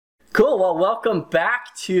Cool. Well, welcome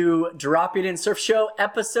back to Drop It In Surf Show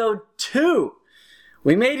episode 2.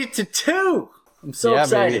 We made it to 2. I'm so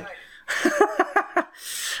excited.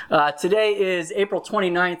 Today is April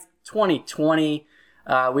 29th, 2020.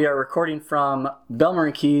 We are recording from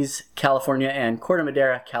Belmarin Keys, California and Corte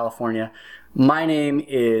Madera, California. My name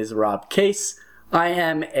is Rob Case. I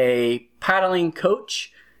am a paddling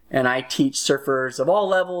coach and I teach surfers of all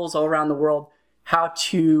levels all around the world how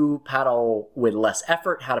to paddle with less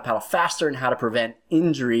effort, how to paddle faster, and how to prevent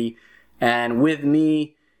injury. And with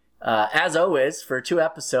me, as always, for 2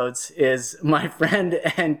 episodes, is my friend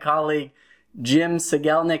and colleague, Jim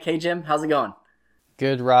Segelnik. Hey, Jim, how's it going?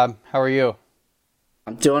 Good, Rob. How are you?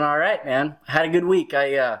 I'm doing all right, man. I had a good week.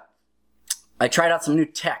 I tried out some new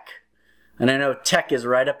tech, and I know tech is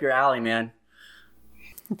right up your alley, man.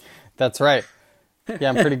 That's right. Yeah,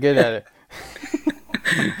 I'm pretty good at it.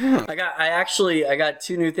 I got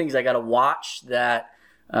 2 new things. I got a watch that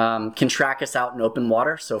can track us out in open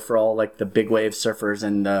water. So for all like the big wave surfers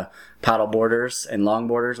and the paddle boarders and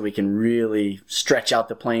longboarders, we can really stretch out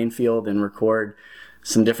the playing field and record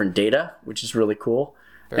some different data, which is really cool.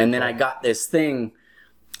 And then I got this thing.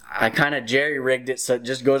 I kind of jerry rigged it so it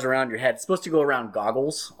just goes around your head. It's supposed to go around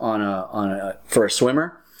goggles for a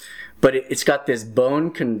swimmer, but it's got this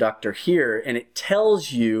bone conductor here, and it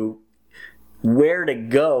tells you where to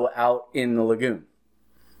go out in the lagoon.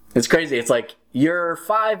 It's crazy. It's like, you're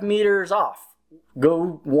 5 meters off.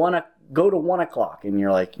 Go to 1 o'clock, and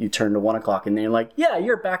you're like, you turn to 1 o'clock, and then you're like, yeah,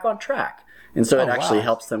 you're back on track. And so it actually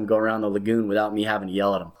helps them go around the lagoon without me having to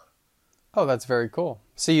yell at them. Oh, that's very cool.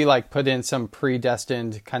 So you like put in some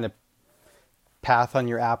predestined kind of path on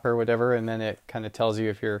your app or whatever, and then it kind of tells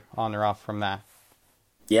you if you're on or off from that.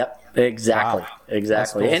 Yep, exactly. Wow.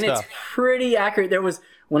 Exactly. Cool and stuff. It's pretty accurate.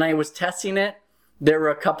 When I was testing it, there were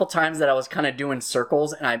a couple times that I was kind of doing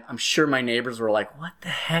circles, and I'm sure my neighbors were like, what the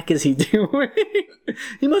heck is he doing?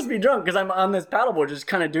 He must be drunk, because I'm on this paddleboard just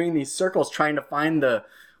kind of doing these circles trying to find they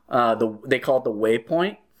call it the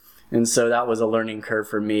waypoint. And so that was a learning curve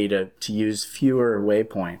for me to use fewer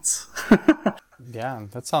waypoints. Yeah,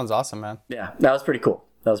 that sounds awesome, man. Yeah, that was pretty cool.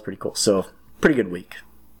 So pretty good week.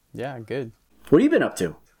 Yeah, good. What have you been up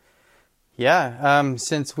to? Yeah,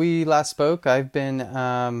 since we last spoke, I've been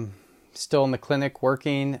still in the clinic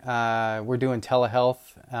working. We're doing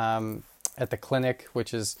telehealth at the clinic,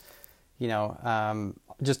 which is,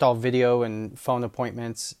 just all video and phone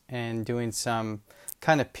appointments, and doing some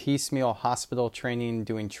kind of piecemeal hospital training,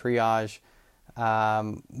 doing triage,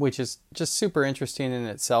 which is just super interesting in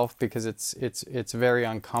itself because it's very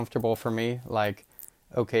uncomfortable for me. Like,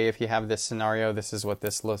 okay, if you have this scenario, this is what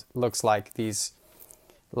this looks like. These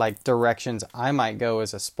like directions I might go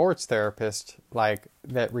as a sports therapist, like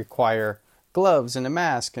that require gloves and a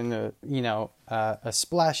mask and a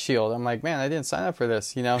splash shield. I'm like, man, I didn't sign up for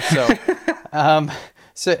this, So,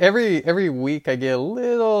 so every week I get a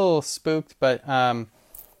little spooked, but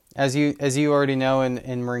as you already know,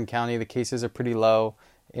 in Marin County the cases are pretty low,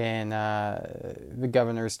 and the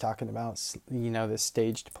governor's talking about this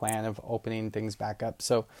staged plan of opening things back up.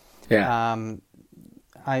 So, yeah.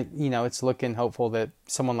 It's looking hopeful that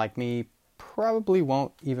someone like me probably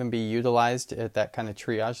won't even be utilized at that kind of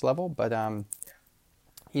triage level, but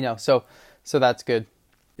so that's good.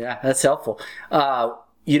 Yeah, that's helpful.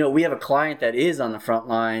 We have a client that is on the front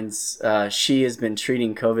lines. She has been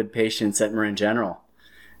treating COVID patients at Marin General,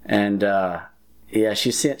 and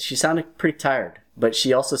she sounded pretty tired, but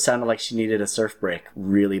she also sounded like she needed a surf break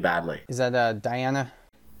really badly. Is that Diana?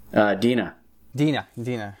 Dina. Dina,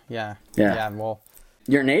 yeah. Yeah, well,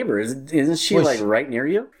 your neighbor, isn't she right near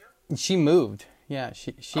you? She moved. Yeah,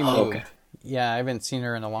 she moved. Okay. Yeah, I haven't seen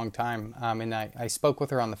her in a long time. And I spoke with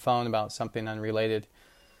her on the phone about something unrelated.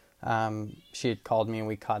 She had called me and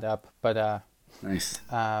we caught up. But nice.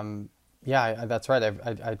 Yeah, that's right.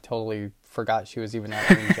 I totally forgot she was even out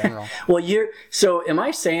there in general. Well, so am I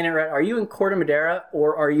saying it right? Are you in Corte Madera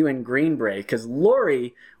or are you in Green Brae? Because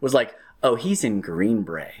Lori was like, oh, he's in Green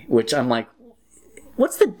Brae, which I'm like,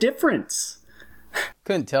 what's the difference?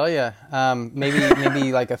 Couldn't tell you.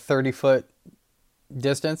 Maybe like a 30-foot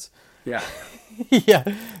distance. Yeah. Yeah.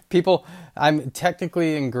 People, I'm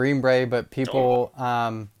technically in Green Brae, but people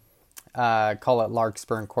call it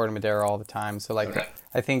Larkspur and Corte Madera all the time. So okay.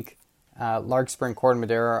 I think Larkspur and Corte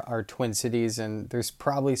Madera are twin cities, and there's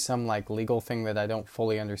probably some like legal thing that I don't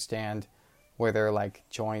fully understand where they're like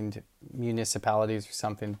joined municipalities or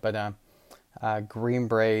something. But Green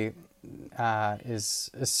Brae is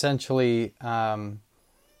essentially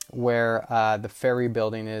where the ferry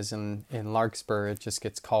building is in Larkspur. It just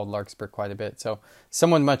gets called Larkspur quite a bit. So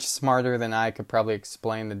someone much smarter than I could probably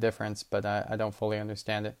explain the difference, but I don't fully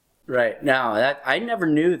understand it. Right. Now that I never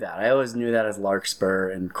knew that. I always knew that as Larkspur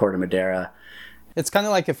and Corte Madera. It's kind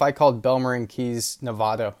of like if I called Belmarin Keys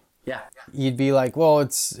Novato. Yeah. You'd be like, well,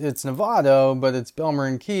 it's Novato, but it's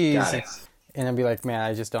Belmarin Keys. Got it. And I'd be like, man,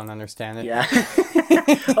 I just don't understand it. Yeah.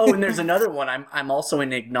 Oh, and there's another one. I'm also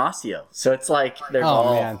in Ignacio. So it's like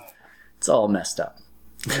it's all messed up.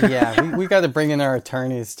 Yeah, we got to bring in our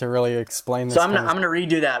attorneys to really explain this. So I'm going to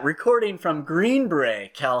redo that. Recording from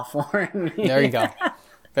Greenbrae, California. There you go.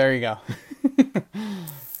 There you go.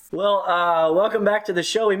 Well, welcome back to the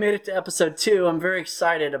show. We made it to episode 2. I'm very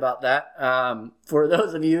excited about that. For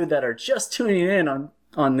those of you that are just tuning in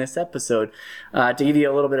on this episode, to give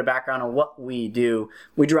you a little bit of background on what we do,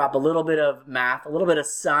 we drop a little bit of math, a little bit of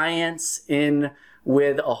science in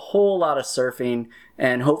with a whole lot of surfing,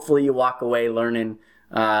 and hopefully you walk away learning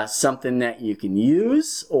something that you can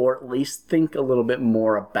use or at least think a little bit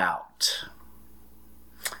more about.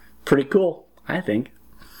 Pretty cool, I think.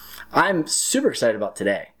 I'm super excited about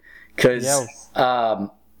today because I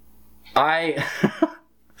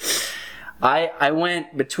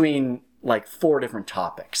went between like 4 different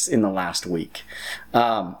topics in the last week,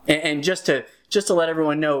 and just to let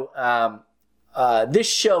everyone know, this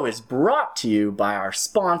show is brought to you by our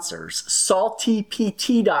sponsors,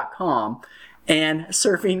 saltypt.com and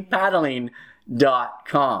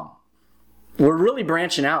surfingpaddling.com. We're really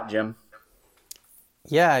branching out, Jim.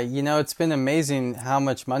 Yeah, it's been amazing how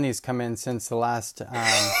much money's come in since the last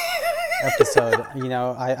episode.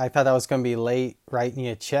 I thought I was going to be late writing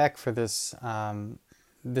you a check for this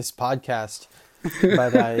this podcast,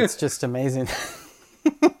 but it's just amazing.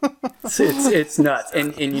 It's nuts.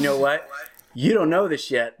 And you know what? You don't know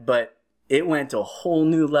this yet, but it went to a whole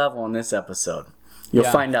new level in this episode. You'll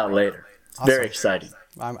find out later. It's awesome. Very exciting.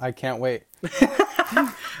 I can't wait.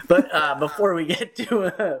 But before we get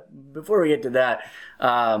to that,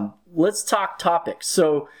 let's talk topics.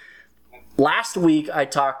 So last week I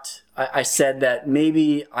said that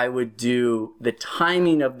maybe I would do the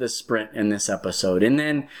timing of the sprint in this episode, and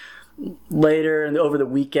then later and over the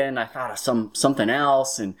weekend I thought of something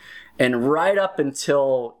else, and right up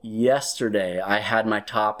until yesterday I had my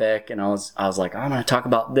topic, and I was like, I'm going to talk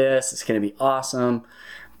about this. It's going to be awesome.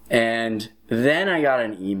 And then I got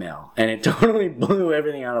an email, and it totally blew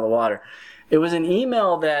everything out of the water. It was an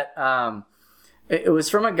email that it was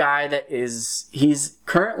from a guy he's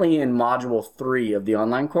currently in module 3 of the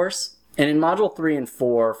online course. And in module 3 and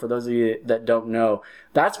 4, for those of you that don't know,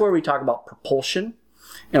 that's where we talk about propulsion,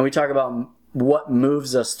 and we talk about what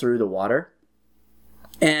moves us through the water.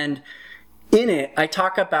 And in it, I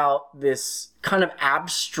talk about this kind of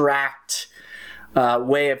abstract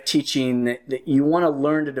way of teaching that you want to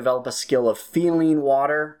learn to develop a skill of feeling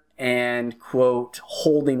water and, quote,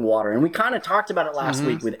 holding water. And we kind of talked about it last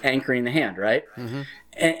week with anchoring the hand, right? Mm-hmm.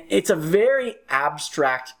 And it's a very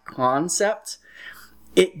abstract concept.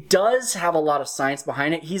 It does have a lot of science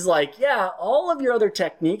behind it. He's like, yeah, all of your other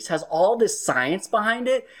techniques has all this science behind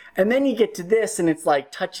it. And then you get to this and it's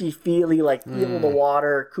like touchy-feely, like feel the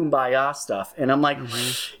water, kumbaya stuff. And I'm like,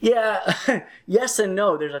 yeah, yes and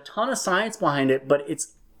no. There's a ton of science behind it, but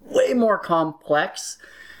it's way more complex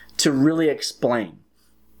to really explain.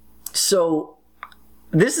 So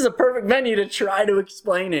this is a perfect venue to try to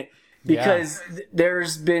explain it, because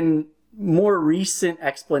there's been more recent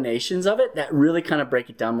explanations of it that really kind of break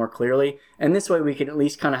it down more clearly. And this way we can at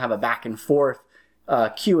least kind of have a back and forth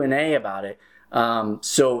Q&A about it.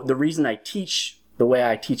 So the reason I teach the way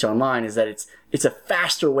I teach online is that it's a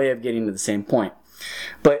faster way of getting to the same point.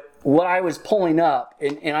 But what I was pulling up,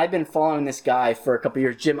 and I've been following this guy for a couple of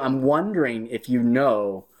years, Jim, I'm wondering if you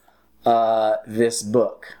know this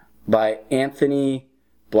book by Anthony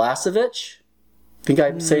Blasevich. I think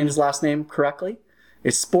I'm saying his last name correctly.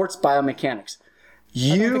 It's Sports Biomechanics.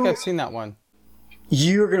 I don't think I've seen that one.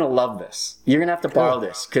 You're going to love this. You're going to have to borrow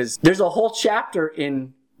this, because there's a whole chapter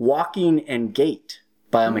in walking and gait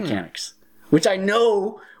biomechanics, which I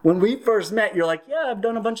know when we first met, you're like, yeah, I've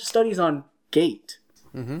done a bunch of studies on gait.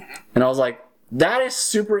 Mm-hmm. And I was like, that is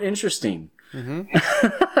super interesting. Mm-hmm.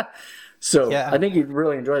 So I think you'd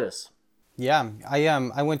really enjoy this. Yeah,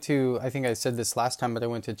 I went to, I think I said this last time, but I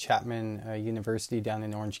went to Chapman University down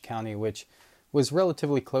in Orange County, which was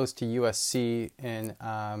relatively close to USC in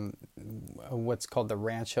what's called the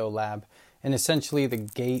Rancho Lab. And essentially the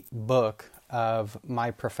gait book of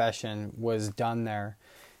my profession was done there.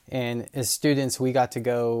 And as students, we got to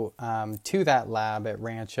go to that lab at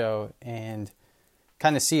Rancho and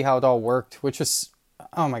kind of see how it all worked, which was,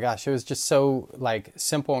 oh my gosh, it was just so like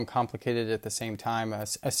simple and complicated at the same time.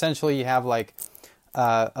 Essentially, you have like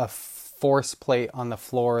a force plate on the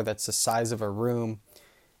floor that's the size of a room.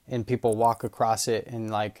 and people walk across it,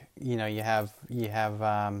 and like, you know, you have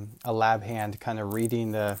a lab hand kind of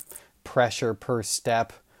reading the pressure per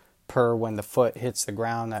step per when the foot hits the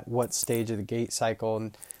ground at what stage of the gait cycle.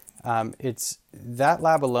 And it's that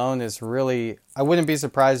lab alone is really, I wouldn't be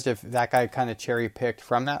surprised if that guy kind of cherry picked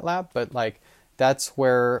from that lab, but like that's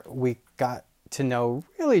where we got to know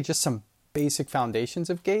really just some basic foundations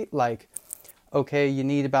of gait. Like, okay, you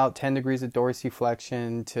need about 10 degrees of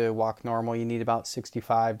dorsiflexion to walk normal. You need about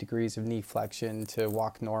 65 degrees of knee flexion to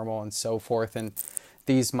walk normal, and so forth. And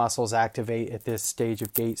these muscles activate at this stage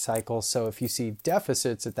of gait cycle. So if you see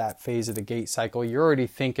deficits at that phase of the gait cycle, you're already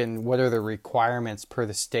thinking, what are the requirements per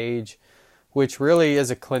the stage, which really, as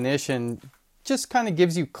a clinician, just kind of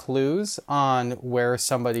gives you clues on where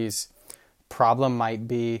somebody's problem might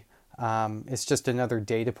be. It's just another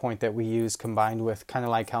data point that we use, combined with kind of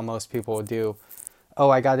like how most people would do. Oh,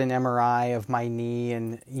 I got an MRI of my knee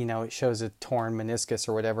and, you know, it shows a torn meniscus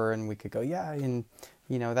or whatever. And we could go, yeah, and,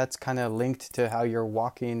 you know, that's kind of linked to how you're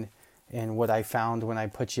walking. And what I found when I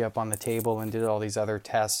put you up on the table and did all these other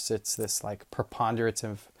tests, it's this like preponderance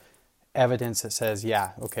of evidence that says,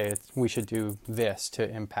 yeah, okay, we should do this to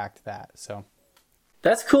impact that. So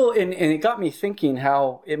That's cool. And it got me thinking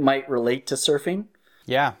how it might relate to surfing.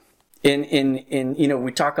 yeah. In you know,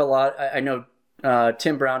 we talk a lot. I know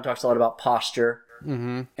Tim Brown talks a lot about posture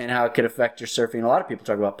and how it could affect your surfing. A lot of people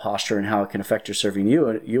talk about posture and how it can affect your surfing.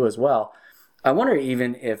 You as well. I wonder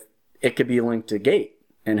even if it could be linked to gait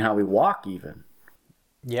and how we walk even.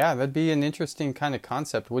 Yeah, that'd be an interesting kind of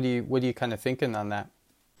concept. What do you kind of thinking on that?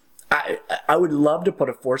 I would love to put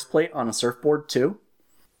a force plate on a surfboard too.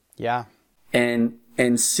 Yeah. And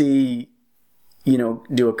see, you know,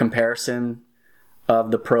 do a comparison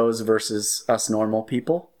of the pros versus us normal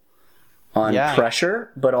people on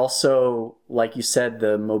pressure, but also, like you said,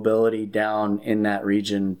 the mobility down in that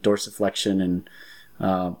region, dorsiflexion, and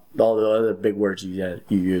all the other big words you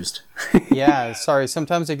used. Yeah, sorry.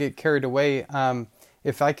 Sometimes I get carried away.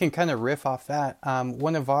 If I can kind of riff off that,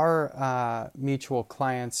 one of our mutual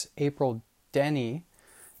clients, April Denny,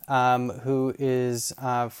 who is,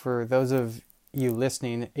 for those of you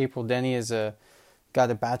listening, April Denny is got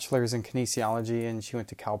a bachelor's in kinesiology, and she went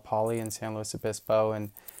to Cal Poly in San Luis Obispo,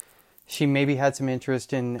 and she maybe had some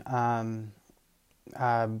interest in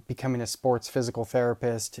becoming a sports physical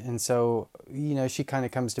therapist. And so, you know, she kind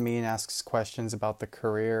of comes to me and asks questions about the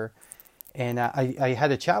career. And I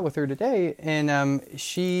had a chat with her today, and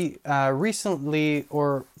she recently,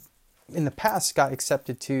 or in the past, got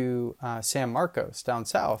accepted to San Marcos down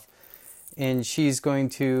south. And she's going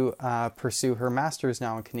to pursue her master's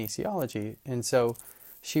now in kinesiology. And so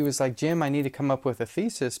she was like, Jim, I need to come up with a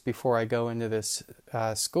thesis before I go into this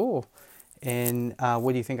school. And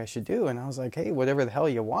what do you think I should do? And I was like, hey, whatever the hell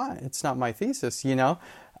you want. It's not my thesis, you know.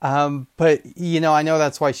 But, you know, I know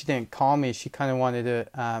that's why she didn't call me. She kind of wanted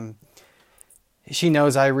to... she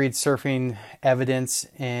knows I read surfing evidence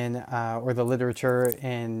and or the literature,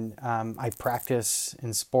 and I practice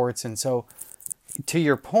in sports. And so, to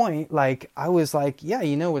your point, like, I was like, yeah,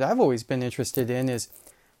 you know what I've always been interested in is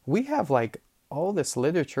we have like all this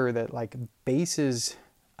literature that like bases,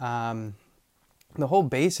 the whole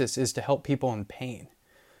basis is to help people in pain,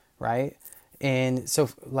 right? And so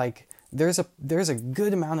like there's a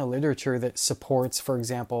good amount of literature that supports, for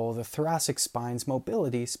example, the thoracic spine's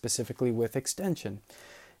mobility, specifically with extension.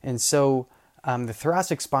 And so the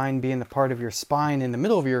thoracic spine being the part of your spine in the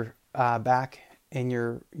middle of your back, and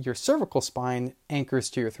your cervical spine anchors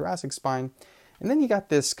to your thoracic spine. And then you got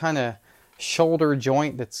this kind of shoulder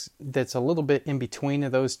joint that's a little bit in between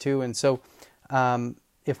of those two. And so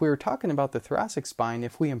if we were talking about the thoracic spine,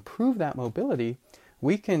 if we improve that mobility,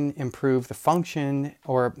 we can improve the function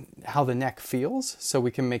or how the neck feels. So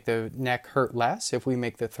we can make the neck hurt less if we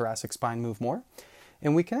make the thoracic spine move more.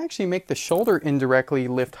 And we can actually make the shoulder indirectly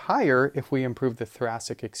lift higher if we improve the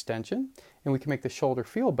thoracic extension. And we can make the shoulder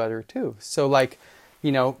feel better too. So like,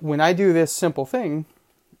 you know, when I do this simple thing,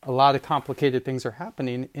 a lot of complicated things are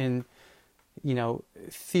happening. And, you know,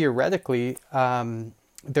 theoretically,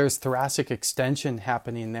 there's thoracic extension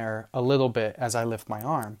happening there a little bit as I lift my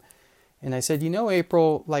arm. And I said, you know,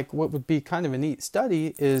 April, like what would be kind of a neat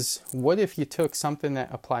study is what if you took something that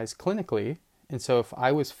applies clinically. And so if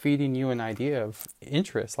I was feeding you an idea of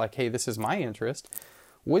interest, like, hey, this is my interest,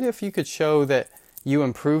 what if you could show that you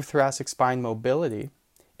improve thoracic spine mobility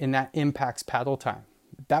and that impacts paddle time?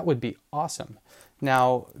 That would be awesome.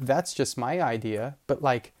 Now, that's just my idea, but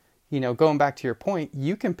like, you know, going back to your point,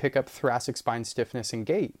 you can pick up thoracic spine stiffness and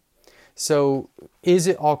gait. So is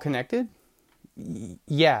it all connected?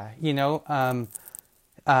 Yeah, you know,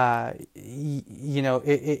 you know,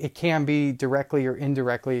 it can be directly or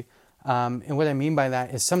indirectly. And what I mean by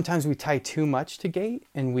that is sometimes we tie too much to gait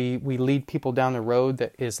and we lead people down a road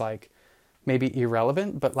that is like maybe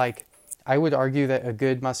irrelevant, but like I would argue that a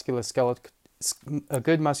good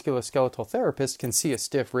musculoskeletal therapist can see a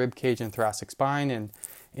stiff rib cage and thoracic spine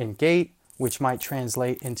and gait, which might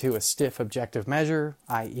translate into a stiff objective measure,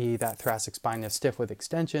 i.e. that thoracic spine is stiff with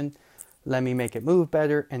extension. Let me make it move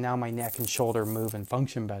better, and now my neck and shoulder move and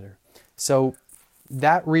function better. So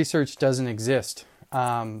that research doesn't exist,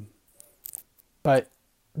 but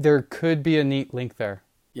there could be a neat link there.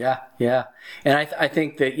 Yeah. And I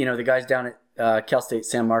think that, the guys down at Cal State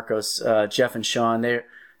San Marcos, Jeff and Sean,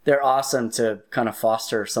 they're awesome to kind of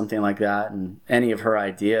foster something like that, and any of her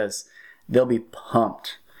ideas, they'll be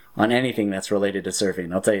pumped on anything that's related to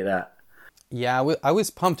surfing. I'll tell you that. Yeah, I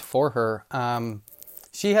was pumped for her.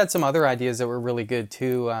 She had some other ideas that were really good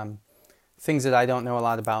too. Things that I don't know a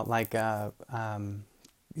lot about, like some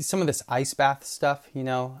of this ice bath stuff,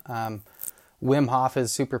 Wim Hof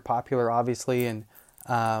is super popular, obviously. And,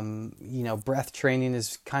 breath training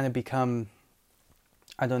has kind of become,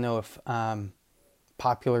 I don't know if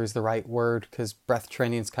popular is the right word, because breath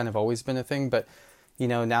training has kind of always been a thing. But,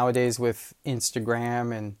 nowadays with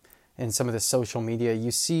Instagram and some of the social media,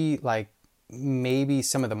 you see like maybe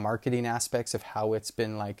some of the marketing aspects of how it's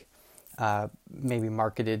been like maybe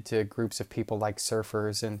marketed to groups of people like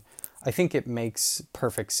surfers. And I think it makes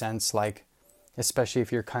perfect sense, like especially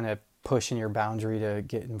if you're kind of pushing your boundary to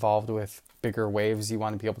get involved with bigger waves, you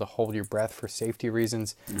want to be able to hold your breath for safety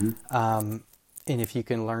reasons. Mm-hmm. And if you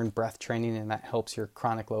can learn breath training and that helps your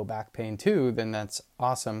chronic low back pain too, then that's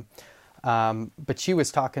awesome. But she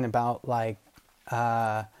was talking about like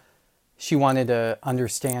she wanted to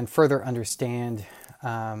further understand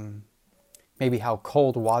maybe how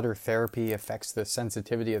cold water therapy affects the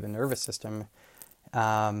sensitivity of the nervous system,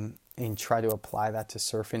 and try to apply that to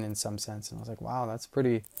surfing in some sense. And I was like, wow, that's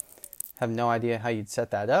pretty... Have no idea how you'd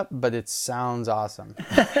set that up, but it sounds awesome.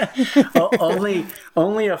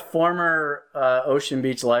 only a former Ocean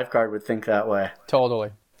Beach lifeguard would think that way.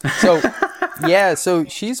 Totally. So, yeah, so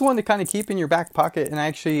she's one to kind of keep in your back pocket. And I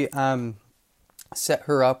actually set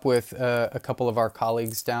her up with a couple of our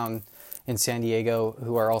colleagues down in San Diego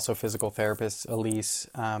who are also physical therapists, Elise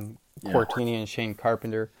Cortini and Shane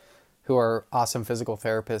Carpenter, who are awesome physical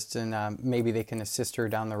therapists. And maybe they can assist her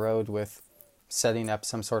down the road with setting up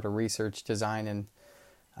some sort of research design. And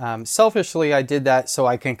selfishly, I did that so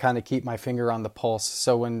I can kind of keep my finger on the pulse.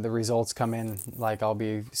 So when the results come in, like I'll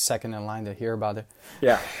be second in line to hear about it.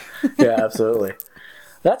 Yeah, absolutely.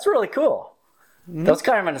 That's really cool. Mm-hmm. That's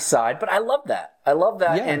kind of an aside, but I love that.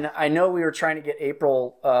 Yeah. And I know we were trying to get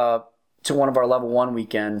April to one of our level 1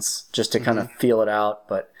 weekends just to kind of feel it out.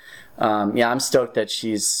 But I'm stoked that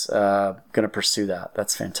she's going to pursue that.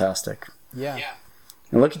 That's fantastic. Yeah.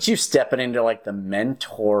 And look at you stepping into like the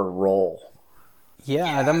mentor role.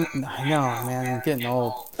 Yeah. I know, man. I'm getting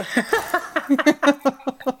old.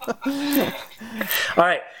 All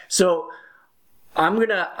right. So I'm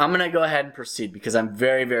gonna go ahead and proceed because I'm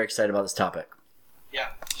very, very excited about this topic. Yeah.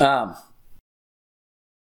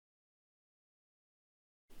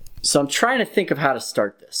 So I'm trying to think of how to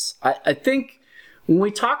start this. I think when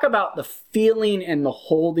we talk about the feeling and the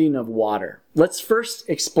holding of water, let's first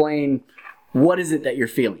explain what is it that you're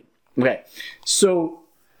feeling. Okay. So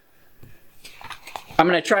I'm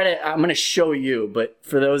going to show you, but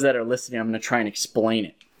for those that are listening, I'm going to try and explain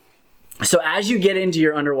it. So as you get into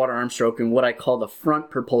your underwater arm stroke in what I call the front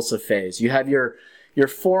propulsive phase, you have your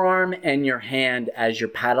forearm and your hand as your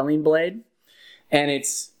paddling blade, and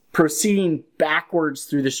it's proceeding backwards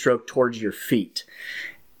through the stroke towards your feet.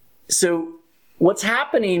 So what's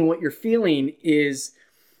happening, what you're feeling is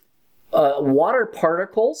water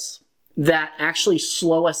particles that actually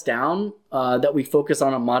slow us down, that we focus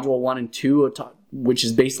on module 1 and 2, which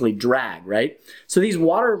is basically drag, right? So these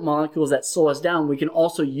water molecules that slow us down, we can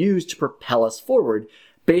also use to propel us forward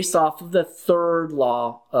based off of the third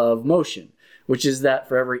law of motion, which is that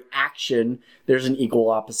for every action, there's an equal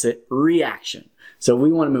opposite reaction. So if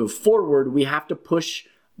we want to move forward, we have to push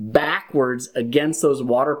backwards against those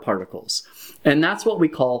water particles. And that's what we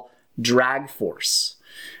call drag force.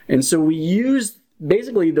 And so we use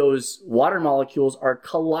basically those water molecules are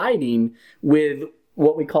colliding with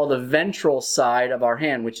what we call the ventral side of our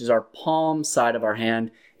hand, which is our palm side of our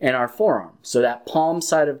hand and our forearm. So that palm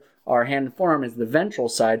side of our hand and forearm is the ventral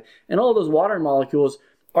side, and all those water molecules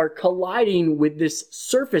are colliding with this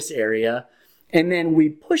surface area, and then we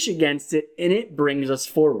push against it and it brings us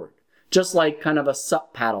forward, just like kind of a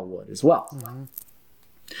sup paddle would as well. Mm-hmm.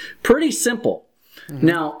 Pretty simple. Mm-hmm.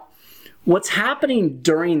 Now, what's happening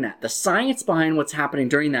during that, the science behind what's happening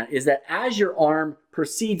during that is that as your arm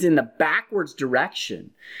proceeds in the backwards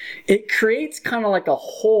direction, it creates kind of like a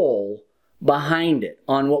hole behind it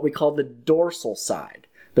on what we call the dorsal side.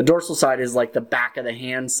 The dorsal side is like the back of the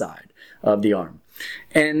hand side of the arm.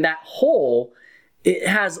 And that hole, it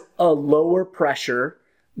has a lower pressure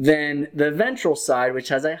than the ventral side, which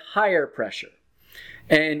has a higher pressure.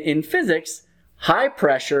 And in physics, high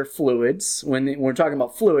pressure fluids, when we're talking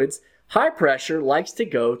about fluids, high pressure likes to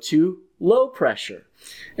go to low pressure.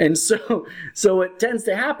 And so what tends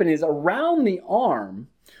to happen is around the arm,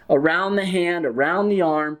 around the hand, around the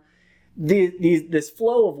arm, this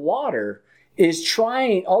flow of water is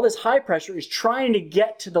trying, all this high pressure is trying to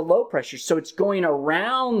get to the low pressure. So it's going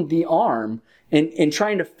around the arm and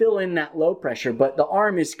trying to fill in that low pressure, but the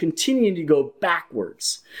arm is continuing to go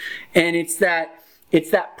backwards. And it's that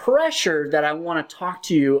pressure that I want to talk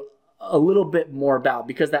to you a little bit more about,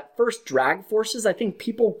 because that first drag forces, I think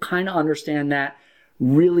people kind of understand that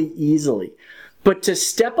really easily. But to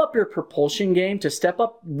step up your propulsion game, to step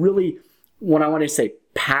up really, when I want to say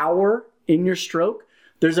power in your stroke,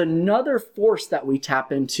 there's another force that we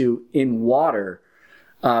tap into in water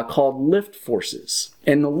called lift forces.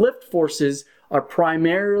 And the lift forces are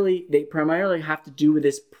primarily have to do with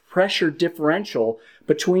this pressure differential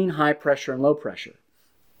between high pressure and low pressure.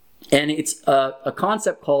 And it's a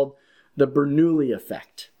concept called the Bernoulli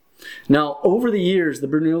effect. Now, over the years, the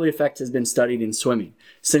Bernoulli effect has been studied in swimming.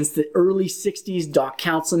 Since the early 60s, Doc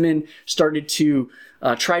Councilman started to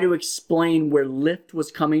try to explain where lift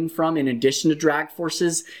was coming from in addition to drag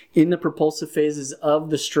forces in the propulsive phases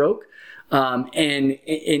of the stroke. And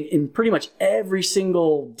in pretty much every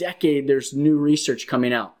single decade, there's new research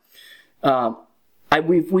coming out.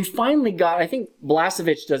 We finally got, I think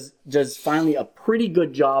Blasevich does finally a pretty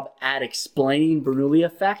good job at explaining Bernoulli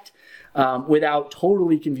effect without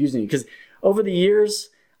totally confusing it. Because over the years,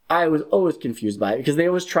 I was always confused by it, because they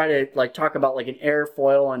always try to like talk about like an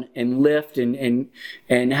airfoil and lift and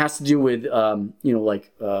it has to do with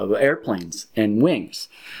airplanes and wings.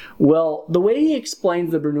 Well, the way he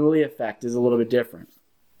explains the Bernoulli effect is a little bit different.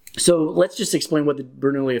 So let's just explain what the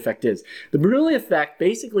Bernoulli effect is. The Bernoulli effect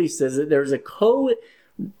basically says that there's a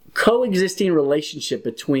coexisting relationship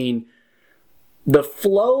between the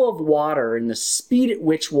flow of water and the speed at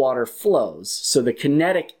which water flows, so the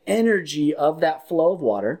kinetic energy of that flow of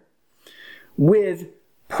water, with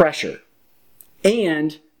pressure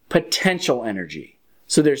and potential energy.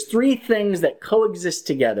 So there's three things that coexist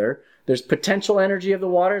together. There's potential energy of the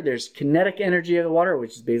water, there's kinetic energy of the water,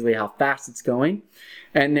 which is basically how fast it's going,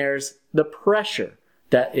 and there's the pressure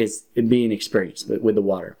that is being experienced with the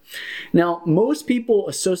water. Now, most people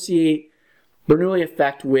associate Bernoulli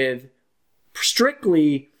effect with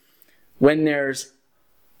strictly when there's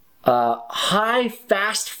a high,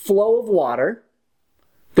 fast flow of water,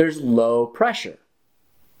 there's low pressure.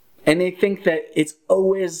 And they think that it's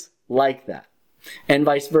always like that, and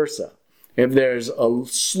vice versa. If there's a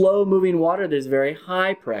slow moving water, there's very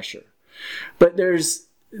high pressure. But there's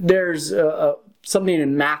something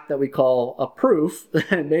in math that we call a proof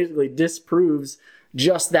that basically disproves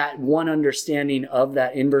just that one understanding of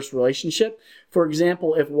that inverse relationship. For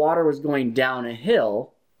example, if water was going down a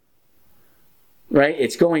hill, right,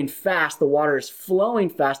 it's going fast, the water is flowing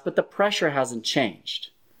fast, but the pressure hasn't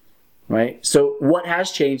changed, right? So what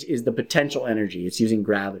has changed is the potential energy. It's using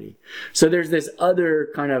gravity. So there's this other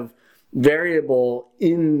kind of variable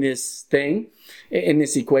in this thing, in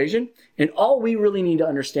this equation. And all we really need to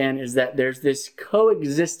understand is that there's this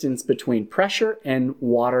coexistence between pressure and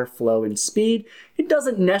water flow and speed. It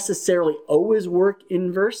doesn't necessarily always work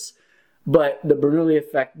inverse, but the Bernoulli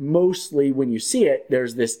effect, mostly when you see it,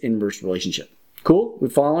 there's this inverse relationship. Cool? We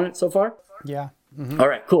following it so far? Yeah. Mm-hmm. All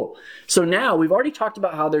right, cool. So now we've already talked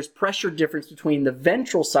about how there's pressure difference between the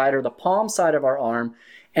ventral side or the palm side of our arm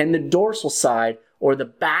and the dorsal side or the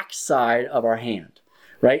back side of our hand,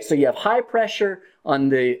 right? So you have high pressure on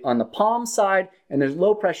the palm side, and there's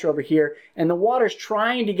low pressure over here, and the water's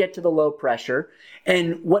trying to get to the low pressure.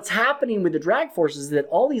 And what's happening with the drag forces is that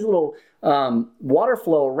all these little water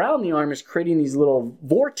flow around the arm is creating these little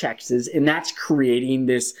vortexes, and that's creating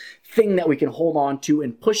this thing that we can hold on to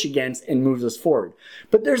and push against and moves us forward.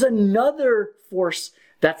 But there's another force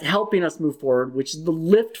that's helping us move forward, which is the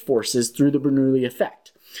lift forces through the Bernoulli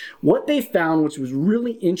effect. What they found, which was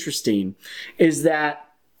really interesting, is that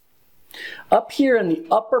up here in the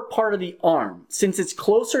upper part of the arm, since it's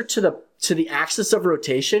closer to the axis of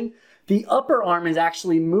rotation, the upper arm is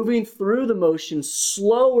actually moving through the motion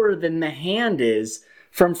slower than the hand is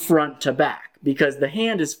from front to back, because the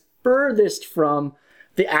hand is furthest from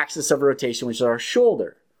the axis of rotation, which is our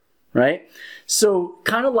shoulder, right? So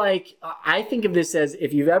kind of like, I think of this as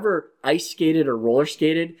if you've ever ice skated or roller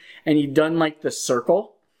skated and you've done like the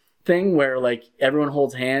circle thing where like everyone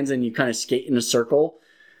holds hands and you kind of skate in a circle.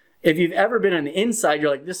 If you've ever been on the inside,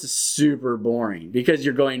 you're like, this is super boring because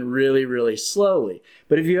you're going really, really slowly.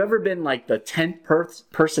 But if you've ever been like the 10th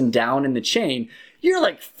person down in the chain, you're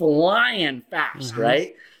like flying fast,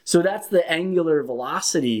 right? So that's the angular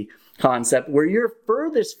velocity concept where you're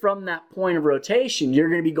furthest from that point of rotation, you're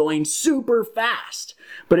going to be going super fast.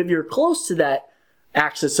 But if you're close to that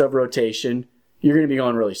axis of rotation, you're going to be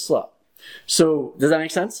going really slow. So does that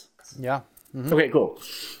make sense? Yeah. Okay, cool.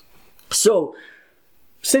 So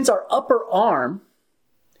since our upper arm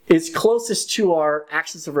is closest to our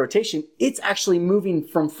axis of rotation, it's actually moving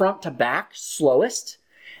from front to back slowest.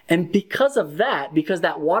 And because of that, because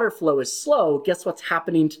that water flow is slow, guess what's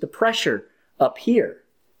happening to the pressure up here?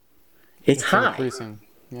 It's high, increasing.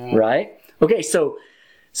 Yeah. right? Okay, so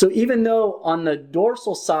even though on the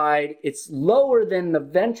dorsal side, it's lower than the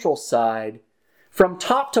ventral side, from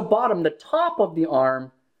top to bottom, the top of the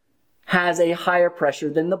arm has a higher pressure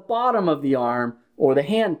than the bottom of the arm or the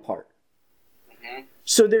hand part.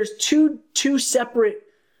 So there's two separate,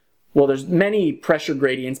 well, there's many pressure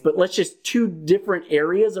gradients, but let's just two different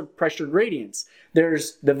areas of pressure gradients.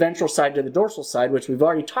 There's the ventral side to the dorsal side, which we've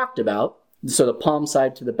already talked about. So the palm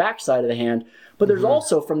side to the back side of the hand. But there's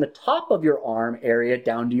also from the top of your arm area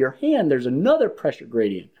down to your hand, there's another pressure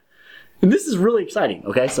gradient. And this is really exciting,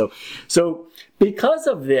 okay? So because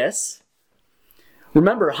of this,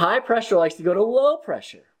 remember, high pressure likes to go to low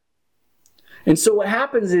pressure. And so what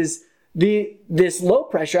happens is this low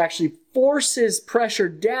pressure actually forces pressure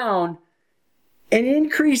down and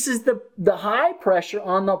increases the high pressure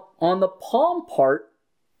on the palm part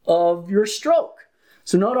of your stroke.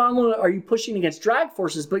 So not only are you pushing against drag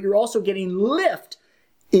forces, but you're also getting lift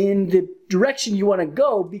in the direction you want to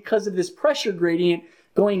go because of this pressure gradient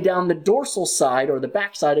going down the dorsal side or the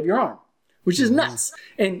back side of your arm, which is nuts.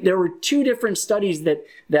 And there were two different studies that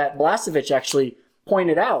Blasevich actually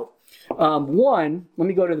pointed out. One, let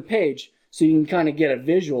me go to the page so you can kind of get a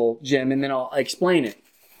visual, Jim, and then I'll explain it.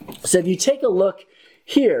 So if you take a look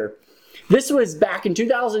here, this was back in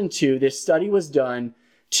 2002. This study was done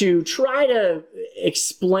to try to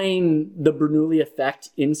explain the Bernoulli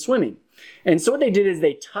effect in swimming. And so what they did is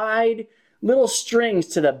they tied little strings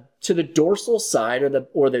to the dorsal side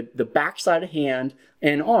or the back side of hand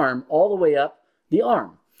and arm all the way up the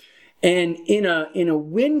arm. And in a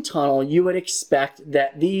wind tunnel, you would expect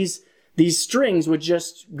that these strings would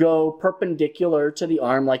just go perpendicular to the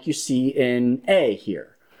arm like you see in A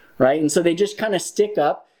here, right? And so they just kind of stick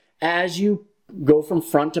up as you go from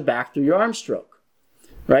front to back through your arm stroke,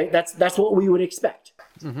 right? That's what we would expect.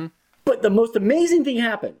 But the most amazing thing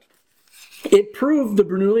happened. It proved the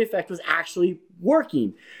Bernoulli effect was actually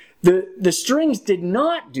working. The strings did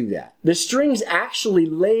not do that. The strings actually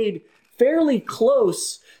laid fairly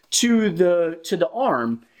close to the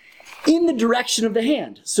arm in the direction of the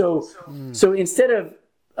hand. So instead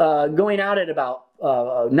of going out at about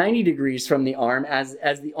 90 degrees from the arm, as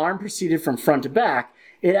the arm proceeded from front to back,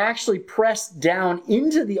 it actually pressed down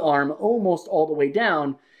into the arm almost all the way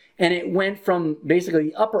down, and it went from basically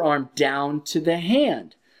the upper arm down to the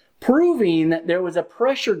hand, proving that there was a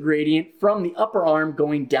pressure gradient from the upper arm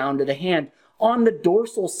going down to the hand on the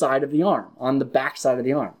dorsal side of the arm, on the back side of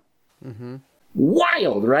the arm.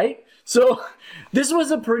 Wild, right? So this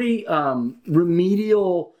was a pretty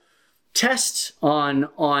remedial test on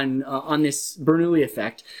this Bernoulli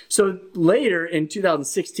effect. So later in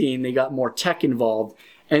 2016, they got more tech involved,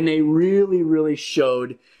 and they really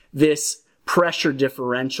showed this pressure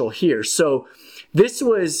differential here. So this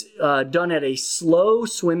was done at a slow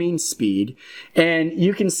swimming speed, and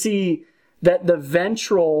you can see that the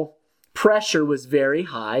ventral pressure was very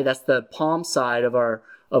high. That's the palm side of our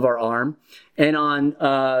arm. And on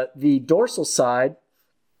the dorsal side,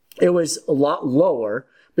 it was a lot lower,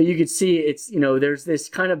 but you could see it's, there's this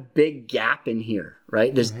kind of big gap in here,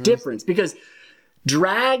 right? This difference, because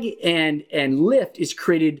drag and lift is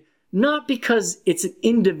created not because it's an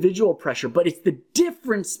individual pressure, but it's the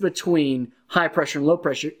difference between high pressure and low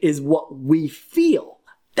pressure is what we feel.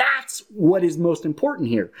 That's what is most important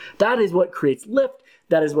here. That is what creates lift.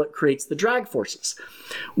 That is what creates the drag forces.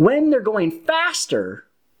 When they're going faster,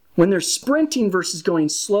 when they're sprinting versus going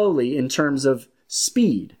slowly in terms of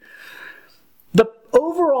speed, the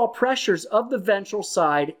overall pressures of the ventral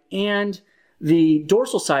side and the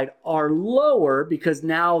dorsal side are lower because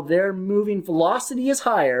now their moving velocity is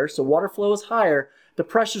higher, so water flow is higher, the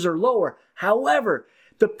pressures are lower. However,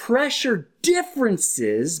 the pressure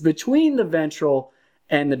differences between the ventral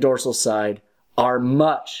and the dorsal side are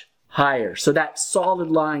much higher. So that solid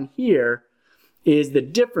line here is the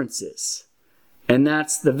differences, and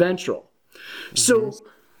that's the ventral. So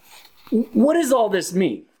what does all this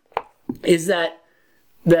mean? Is that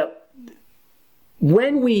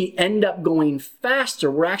when we end up going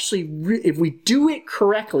faster, we're actually, if we do it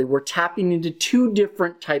correctly, we're tapping into two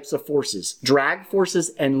different types of forces, drag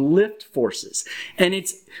forces and lift forces. And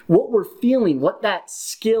it's what we're feeling, what that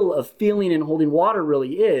skill of feeling and holding water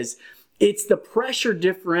really is. It's the pressure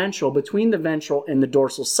differential between the ventral and the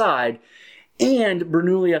dorsal side and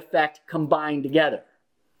Bernoulli effect combined together,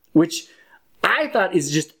 which I thought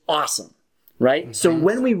is just awesome. Right? So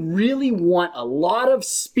when we really want a lot of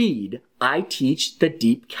speed, I teach the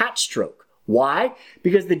deep catch stroke. Why?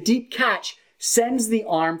 Because the deep catch sends the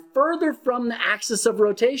arm further from the axis of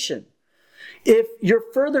rotation. If you're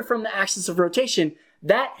further from the axis of rotation,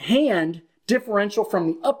 that hand differential from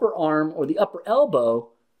the upper arm or the upper elbow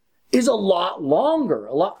is a lot longer,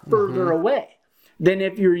 a lot further away than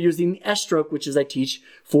if you're using the S stroke, which is I teach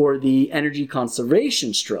for the energy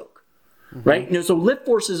conservation stroke. Right? You know, so lift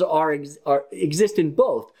forces exist in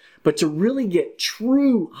both, but to really get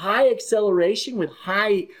true high acceleration with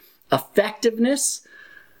high effectiveness,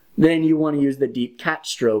 then you want to use the deep catch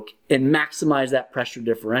stroke and maximize that pressure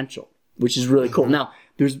differential, which is really cool. Now,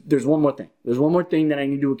 there's one more thing. There's one more thing that I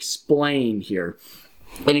need to explain here,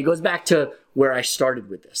 and it goes back to where I started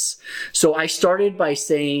with this. So I started by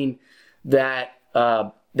saying that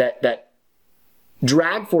that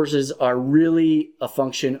drag forces are really a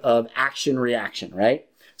function of action-reaction, right?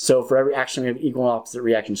 So for every action, we have equal and opposite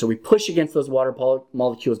reaction. So we push against those water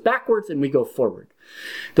molecules backwards and we go forward.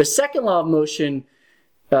 The second law of motion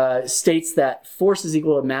states that force is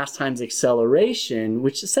equal to mass times acceleration,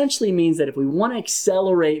 which essentially means that if we want to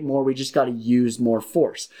accelerate more, we just got to use more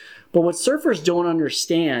force. But what surfers don't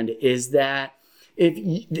understand is that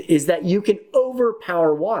you can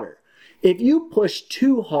overpower water. If you push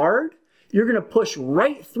too hard, you're going to push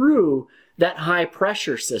right through that high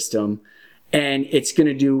pressure system, and it's going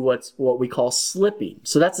to do what we call slipping.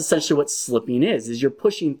 So that's essentially what slipping is you're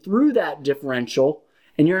pushing through that differential,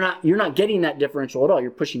 and you're not getting that differential at all. You're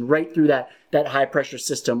pushing right through that high pressure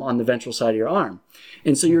system on the ventral side of your arm.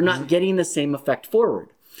 And so you're not getting the same effect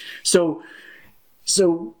forward. So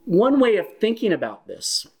one way of thinking about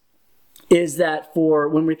this is that for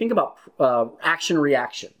when we think about action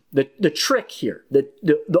reaction, the trick here,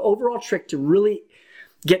 the overall trick to really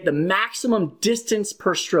get the maximum distance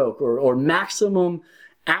per stroke or maximum,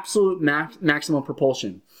 absolute maximum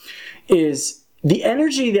propulsion is the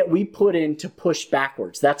energy that we put in to push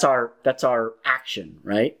backwards. That's our action,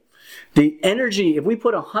 right? The energy, if we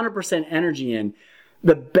put 100% energy in,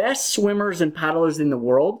 the best swimmers and paddlers in the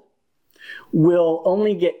world will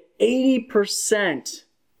only get 80%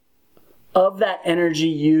 of that energy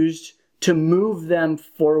used to move them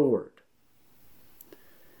forward.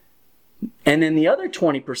 And then the other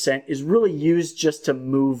 20% is really used just to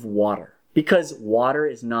move water, because water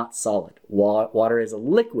is not solid. Water is a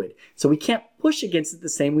liquid. So we can't push against it the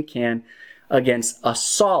same we can against a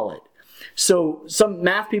solid. So some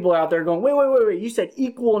math people are out there going, wait, you said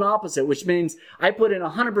equal and opposite, which means I put in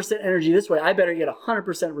 100% energy this way, I better get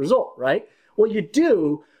 100% result, right? Well, you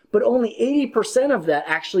do, but only 80% of that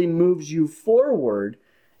actually moves you forward,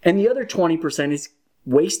 and the other 20% is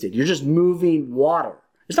wasted. You're just moving water.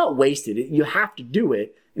 It's not wasted. You have to do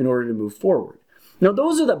it in order to move forward. Now,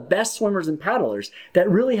 those are the best swimmers and paddlers that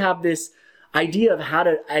really have this idea of how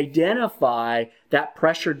to identify that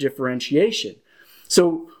pressure differentiation.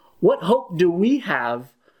 So what hope do we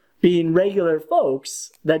have being regular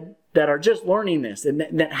folks that are just learning this and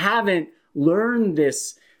that haven't learned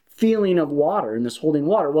this feeling of water and this holding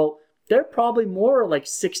water? Well, they're probably more like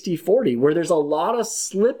 60-40, where there's a lot of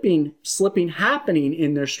slipping happening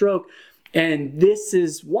in their stroke. And this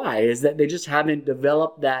is why, is that they just haven't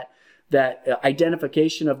developed that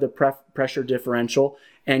identification of the pressure differential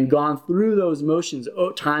and gone through those motions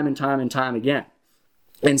time and time again.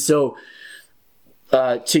 And so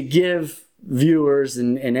to give viewers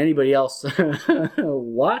and anybody else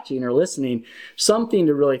watching or listening something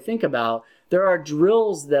to really think about, there are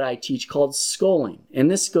drills that I teach called sculling.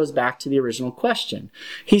 And this goes back to the original question.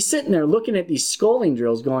 He's sitting there looking at these sculling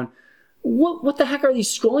drills going, what the heck are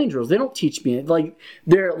these sculling drills? They don't teach me. Like,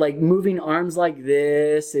 they're like moving arms like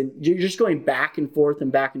this, and you're just going back and forth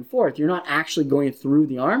and back and forth. You're not actually going through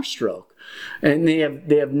the arm stroke. And they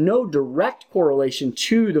have no direct correlation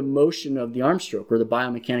to the motion of the arm stroke or the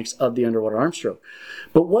biomechanics of the underwater arm stroke.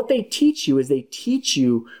 But what they teach you is they teach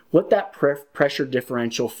you what that pressure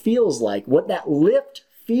differential feels like, what that lift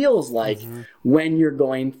feels like when you're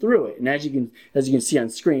going through it. And as you can see on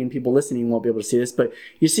screen, people listening won't be able to see this, but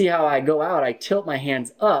you see how I go out, I tilt my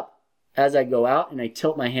hands up as I go out, and I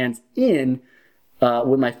tilt my hands in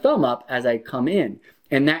with my thumb up as I come in.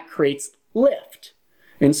 And that creates lift.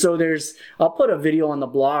 And so I'll put a video on the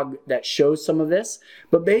blog that shows some of this.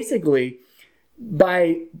 But basically,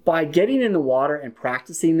 by getting in the water and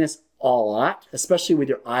practicing this a lot, especially with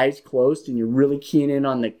your eyes closed and you're really keying in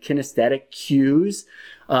on the kinesthetic cues,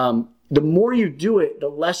 the more you do it, the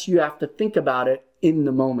less you have to think about it in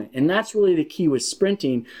the moment. And that's really the key with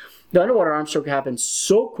sprinting. The underwater arm stroke happens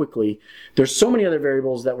so quickly. There's so many other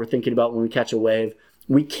variables that we're thinking about when we catch a wave.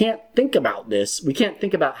 We can't think about this. We can't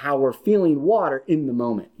think about how we're feeling water in the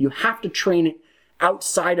moment. You have to train it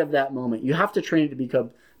outside of that moment. You have to train it to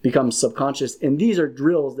become subconscious. And these are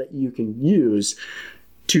drills that you can use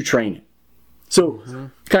to train it. So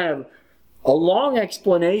kind of a long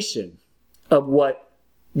explanation of what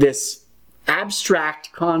this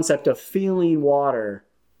abstract concept of feeling water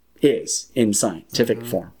is in scientific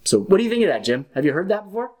form. So what do you think of that, Jim? Have you heard that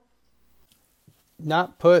before?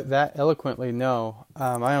 Not put that eloquently, no.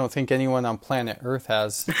 I don't think anyone on planet Earth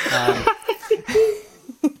has.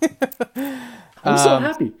 I'm so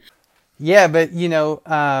happy. Yeah, but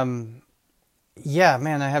yeah,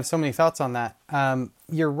 man, I have so many thoughts on that.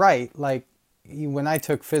 You're right. Like when I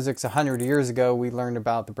took physics 100 years ago, we learned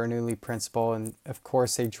about the Bernoulli principle, and of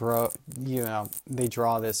course they draw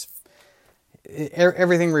this.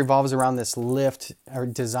 Everything revolves around this lift or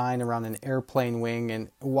design around an airplane wing, and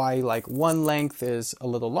why like one length is a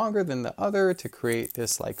little longer than the other to create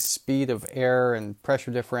this like speed of air and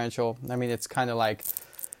pressure differential. I mean, it's kind of like,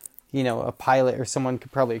 a pilot or someone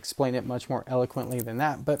could probably explain it much more eloquently than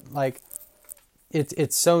that. But like,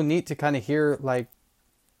 it's so neat to kind of hear like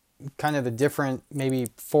kind of the different maybe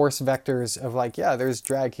force vectors of like, yeah, there's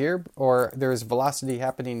drag here, or there's velocity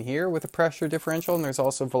happening here with a pressure differential, and there's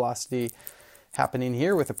also velocity happening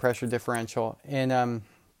here with a pressure differential. And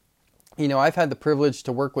I've had the privilege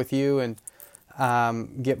to work with you and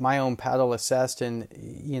get my own paddle assessed, and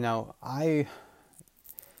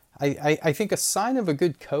I think a sign of a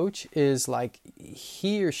good coach is like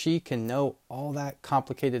he or she can know all that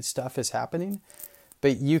complicated stuff is happening,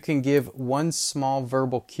 but you can give one small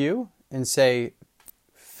verbal cue and say,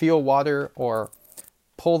 feel water, or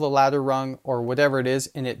pull the ladder rung, or whatever it is,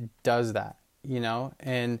 and it does that,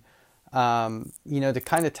 and to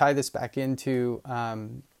kind of tie this back into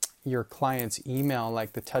your client's email,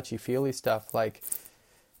 like the touchy-feely stuff, like,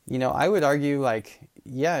 I would argue like,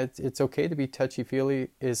 yeah, it's okay to be touchy-feely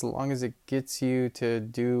as long as it gets you to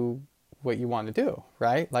do what you want to do,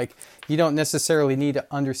 right? Like you don't necessarily need to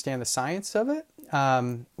understand the science of it,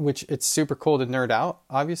 which it's super cool to nerd out,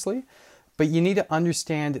 obviously, but you need to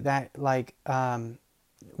understand that like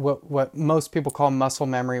what most people call muscle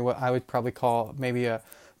memory, what I would probably call maybe a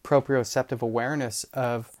proprioceptive awareness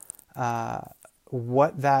of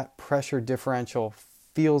what that pressure differential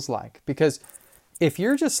feels like. Because if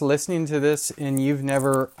you're just listening to this and you've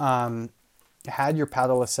never had your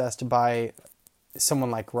paddle assessed by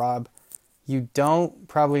someone like Rob, you don't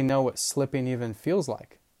probably know what slipping even feels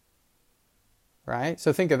like, right?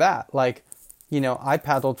 So think of that. Like, I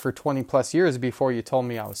paddled for 20 plus years before you told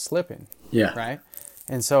me I was slipping. Yeah. Right.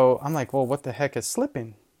 And so I'm like, well, what the heck is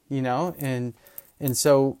slipping? And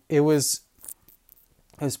so it was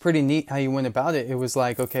pretty neat how you went about it. It was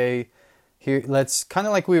like, okay, here, let's kind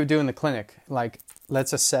of like we would do in the clinic, like,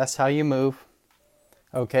 let's assess how you move.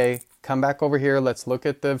 Okay. Come back over here. Let's look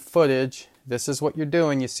at the footage. This is what you're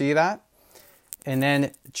doing. You see that? And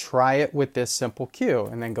then try it with this simple cue,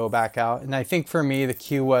 and then go back out. And I think for me, the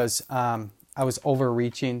cue was, I was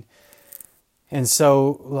overreaching. And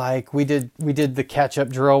so like we did the catch up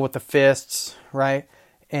drill with the fists, right?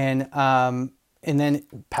 And then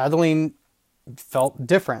paddling felt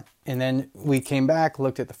different. And then we came back,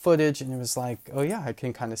 looked at the footage, and it was like, oh yeah, I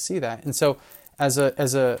can kind of see that. And so as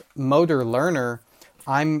a motor learner,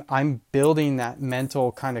 I'm building that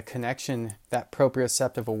mental kind of connection, that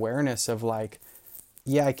proprioceptive awareness of like,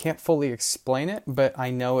 yeah, I can't fully explain it, but I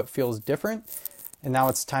know it feels different. And now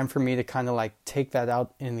it's time for me to kind of like take that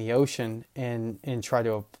out in the ocean and try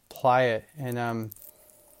to apply it. And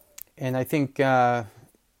I think,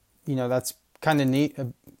 that's kind of neat,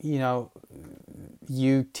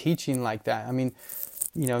 you teaching like that. I mean,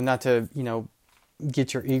 not to,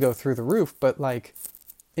 get your ego through the roof, but like,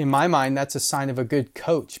 in my mind, that's a sign of a good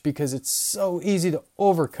coach, because it's so easy to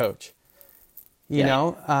overcoach, you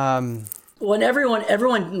know? Well,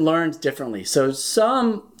 everyone learns differently. So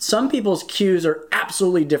some people's cues are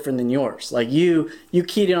absolutely different than yours. Like you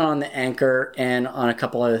keyed in on the anchor and on a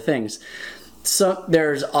couple other things. So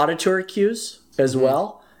there's auditory cues as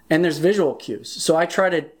well, and there's visual cues. So I try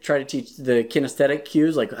to teach the kinesthetic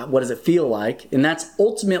cues, like what does it feel like, and that's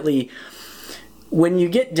ultimately when you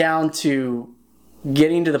get down to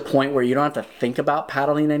getting to the point where you don't have to think about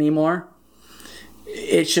paddling anymore,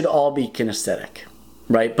 it should all be kinesthetic,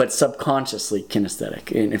 right? But subconsciously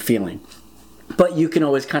kinesthetic in feeling. But you can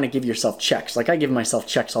always kind of give yourself checks. Like I give myself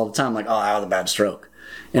checks all the time, like, oh, that was a bad stroke.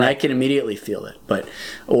 And I can immediately feel it,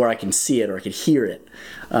 or I can see it, or I can hear it.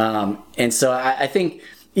 And so I think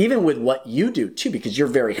even with what you do too, because you're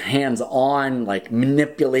very hands-on, like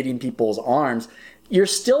manipulating people's arms, you're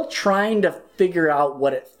still trying to figure out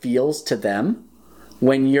what it feels to them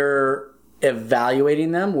when you're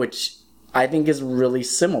evaluating them, which I think is really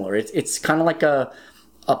similar. It's kind of like a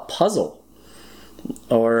puzzle,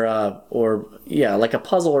 or like a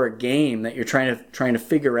puzzle or a game that you're trying to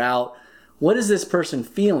figure out what is this person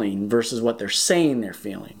feeling versus what they're saying they're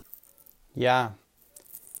feeling. Yeah.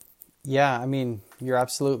 I mean, you're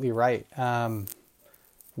absolutely right.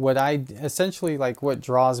 What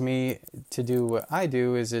draws me to do what I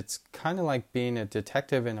do is it's kind of like being a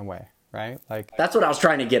detective in a way, right? Like that's what I was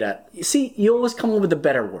trying to get at. You see, you always come up with the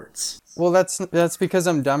better words. Well, that's because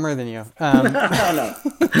I'm dumber than you. No.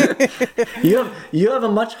 You have a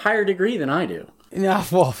much higher degree than I do. Yeah.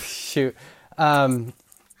 Well, shoot.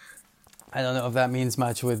 I don't know if that means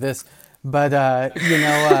much with this, but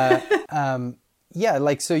yeah,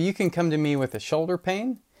 like, so you can come to me with a shoulder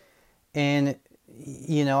pain, and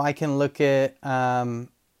I can look at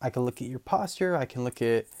your posture. I can look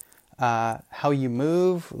at how you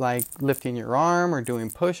move, like lifting your arm or doing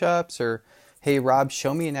push-ups, or hey, Rob,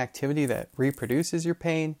 show me an activity that reproduces your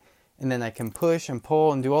pain, and then I can push and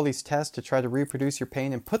pull and do all these tests to try to reproduce your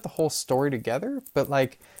pain and put the whole story together. But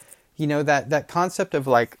like, that concept of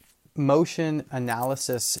like motion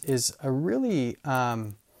analysis is a really,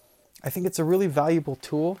 I think it's a really valuable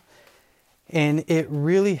tool, and it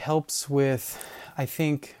really helps with, I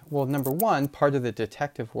think, well, number one, part of the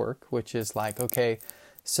detective work, which is like, okay,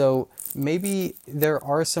 so maybe there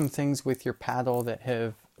are some things with your paddle that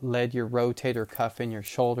have led your rotator cuff in your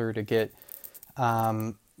shoulder to get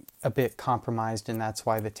a bit compromised, and that's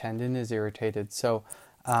why the tendon is irritated. So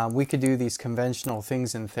we could do these conventional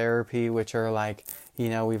things in therapy, which are like,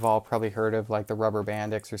 we've all probably heard of like the rubber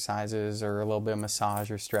band exercises or a little bit of massage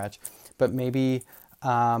or stretch, but maybe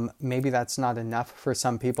that's not enough for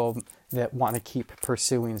some people that want to keep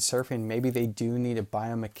pursuing surfing. Maybe they do need a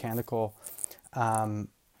biomechanical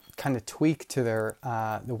kind of tweak to their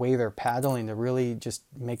the way they're paddling to really just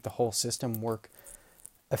make the whole system work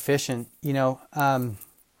efficient.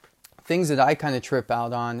 Things that I kind of trip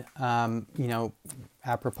out on,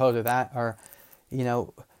 apropos to that are,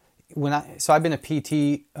 so I've been a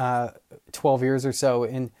PT 12 years or so,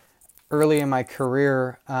 and early in my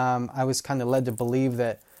career, I was kind of led to believe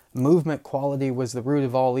that movement quality was the root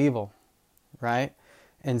of all evil, right?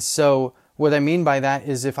 And so what I mean by that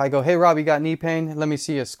is if I go, hey, Rob, you got knee pain? Let me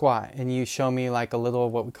see a squat. And you show me like a little,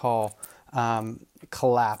 what we call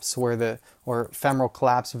collapse, or femoral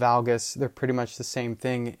collapse, valgus, they're pretty much the same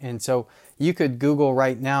thing. And so you could Google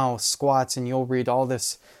right now squats, and you'll read all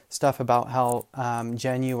this stuff about how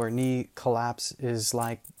genu or knee collapse is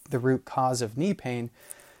like the root cause of knee pain.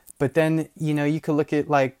 But then, you could look at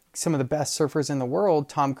like some of the best surfers in the world,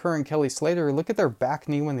 Tom Kerr and Kelly Slater, look at their back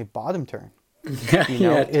knee when they bottom turn.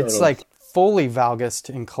 It's like fully valgused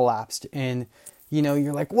and collapsed. And,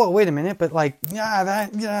 you're like, whoa, wait a minute. But like,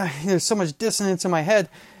 there's so much dissonance in my head.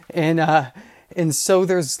 And so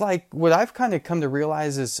there's like, what I've kind of come to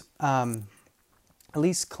realize is, at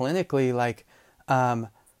least clinically, like,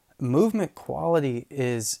 movement quality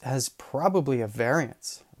has probably a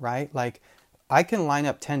variance, right? Like I can line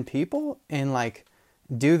up 10 people and like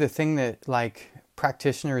do the thing that like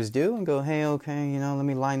practitioners do and go, hey, okay, let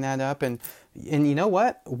me line that up. And you know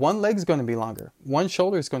what? One leg's going to be longer. One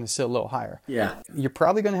shoulder is going to sit a little higher. Yeah. You're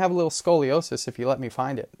probably going to have a little scoliosis if you let me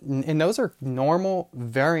find it. And those are normal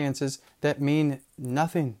variances that mean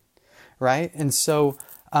nothing, right? And so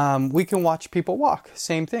we can watch people walk.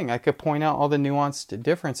 Same thing. I could point out all the nuanced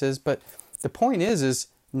differences, but the point is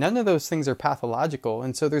none of those things are pathological.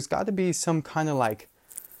 And so there's got to be some kind of like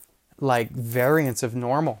variance of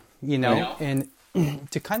normal, Yeah. And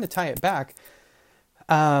to kind of tie it back,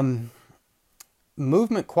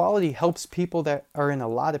 movement quality helps people that are in a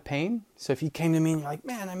lot of pain. So if you came to me and you're like,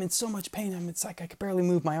 man, I'm in so much pain, it's like I could barely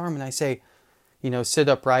move my arm. And I say, sit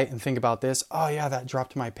upright and think about this. Oh yeah, that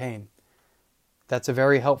dropped my pain. That's a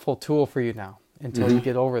very helpful tool for you now until you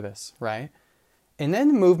get over this, right? And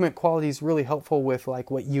then movement quality is really helpful with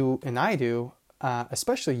like what you and I do,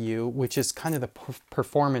 especially you, which is kind of the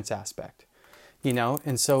performance aspect,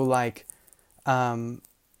 And so like,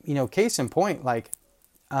 case in point, like,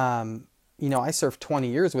 I surfed 20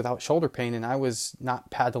 years without shoulder pain, and I was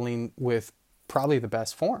not paddling with probably the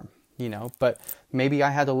best form, but maybe I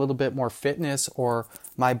had a little bit more fitness, or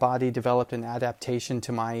my body developed an adaptation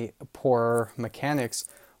to my poor mechanics.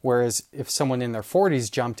 Whereas if someone in their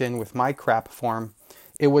 40s jumped in with my crap form,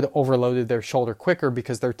 it would have overloaded their shoulder quicker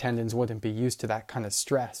because their tendons wouldn't be used to that kind of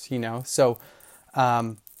stress, So,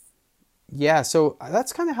 so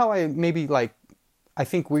that's kind of how I maybe like, I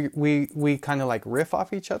think we kind of like riff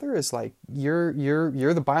off each other, is like you're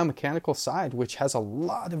the biomechanical side, which has a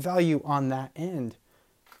lot of value on that end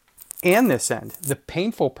and this end, the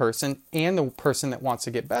painful person and the person that wants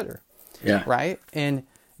to get better. Yeah. Right. And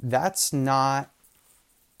that's not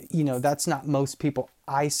most people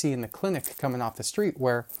I see in the clinic coming off the street,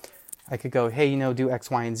 where I could go, hey, do X,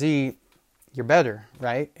 Y, and Z, you're better.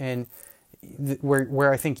 Right. And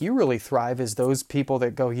where I think you really thrive is those people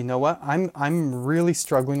that go, you know what, I'm really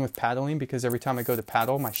struggling with paddling because every time I go to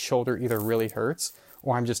paddle, my shoulder either really hurts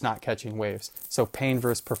or I'm just not catching waves. So pain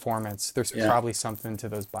versus performance, there's probably something to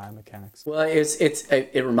those biomechanics. Well,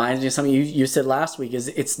 it reminds me of something you said last week, is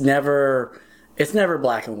it's never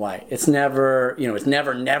black and white. It's never, it's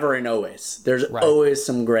never and always. There's always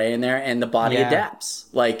some gray in there, and the body adapts.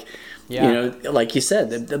 Like, like you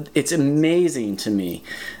said, it's amazing to me,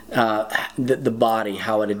 the body,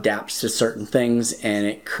 how it adapts to certain things, and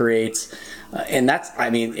it creates, and that's,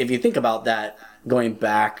 if you think about that, going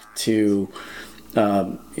back to,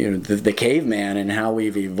 the caveman and how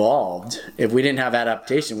we've evolved, if we didn't have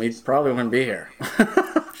adaptation, we probably wouldn't be here.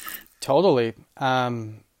 Totally.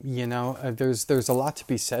 There's a lot to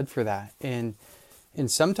be said for that. And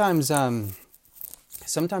sometimes in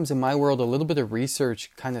my world, a little bit of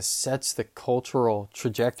research kind of sets the cultural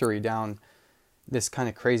trajectory down this kind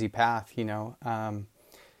of crazy path, going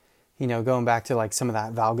back to like some of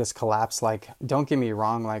that valgus collapse. Like, don't get me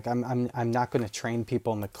wrong. Like, I'm not going to train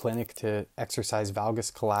people in the clinic to exercise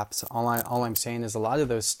valgus collapse. All I'm saying is a lot of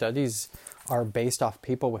those studies are based off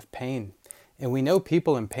people with pain. And we know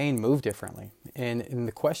people in pain move differently. And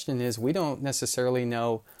the question is, we don't necessarily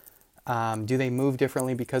know, do they move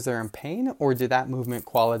differently because they're in pain, or did that movement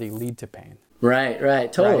quality lead to pain? Right,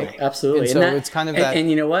 totally, right? Absolutely. And so it's kind of that. And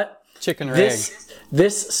you know what? Chicken or egg.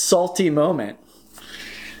 This salty moment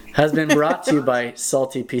has been brought to you by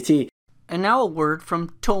Salty PT. And now a word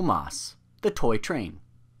from Tomas, the toy train.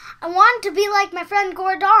 I want to be like my friend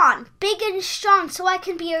Gordon, big and strong, so I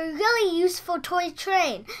can be a really useful toy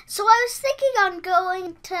train. So I was thinking on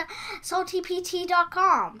going to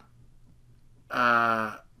saltypt.com.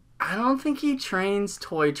 I don't think he trains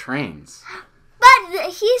toy trains.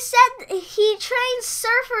 But he said he trains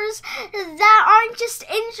surfers that aren't just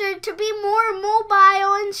injured to be more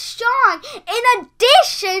mobile and strong, in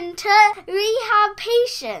addition to rehab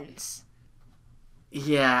patients.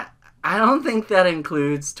 Yeah, I don't think that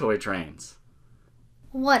includes toy trains.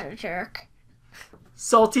 What a jerk.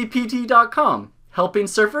 SaltyPT.com, helping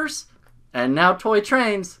surfers and now toy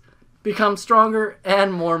trains become stronger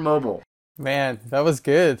and more mobile. Man, that was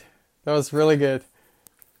good. That was really good.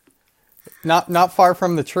 Not far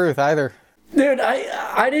from the truth either. Dude,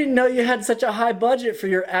 I didn't know you had such a high budget for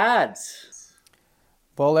your ads.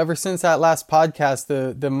 Well, ever since that last podcast,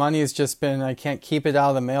 the money has just been, I can't keep it out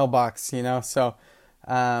of the mailbox, so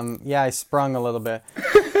I sprung a little bit.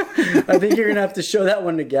 I think you're going to have to show that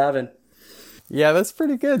one to Gavin. Yeah, that's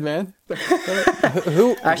pretty good, man.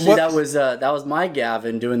 Actually, that was my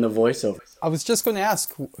Gavin doing the voiceover. I was just going to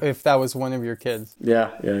ask if that was one of your kids. Yeah.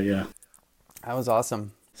 That was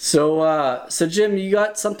awesome. So Jim, you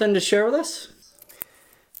got something to share with us?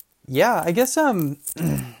 Yeah, I guess I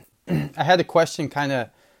had a question kind of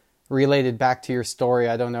related back to your story.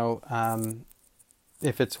 I don't know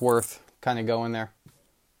if it's worth kind of going there.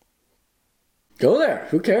 Go there.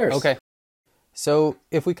 Who cares? Okay. So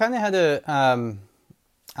if we kind of had to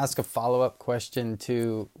ask a follow-up question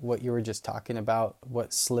to what you were just talking about,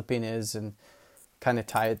 what slipping is, and kind of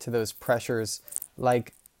tie it to those pressures,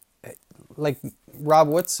 like Rob,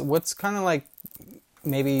 what's kind of like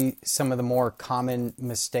maybe some of the more common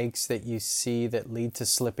mistakes that you see that lead to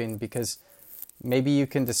slipping? Because maybe you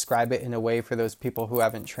can describe it in a way for those people who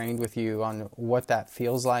haven't trained with you on what that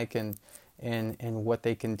feels like and what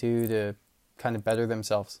they can do to kind of better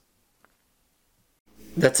themselves.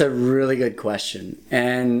 That's a really good question,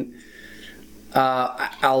 and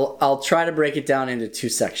I'll try to break it down into two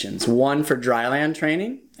sections: one for dryland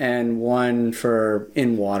training and one for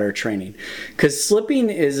in-water training. Because slipping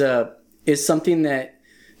is something that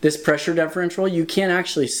this pressure differential you can't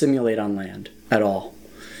actually simulate on land at all,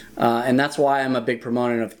 and that's why I'm a big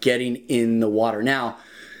proponent of getting in the water. Now,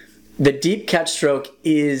 the deep catch stroke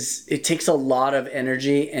it takes a lot of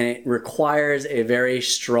energy, and it requires a very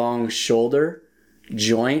strong shoulder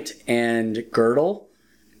joint and girdle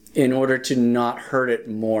in order to not hurt it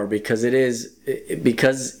more, because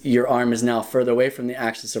because your arm is now further away from the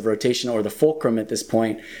axis of rotation, or the fulcrum at this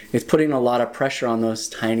point, it's putting a lot of pressure on those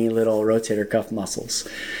tiny little rotator cuff muscles.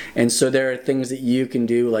 And so there are things that you can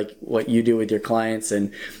do, like what you do with your clients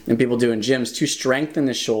and people do in gyms, to strengthen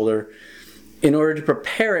the shoulder in order to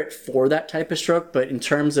prepare it for that type of stroke. But in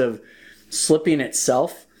terms of slipping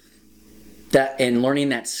itself, that and learning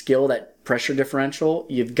that skill, that pressure differential,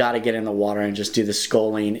 you've got to get in the water and just do the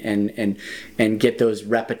sculling and get those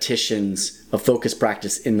repetitions of focus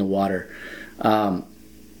practice in the water. I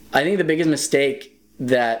think the biggest mistake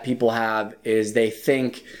that people have is they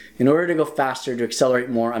think, in order to go faster, to accelerate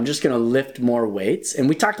more, I'm just going to lift more weights. And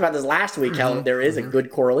we talked about this last week, how there is a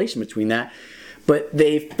good correlation between that. But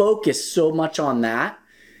they focus so much on that,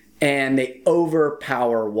 and they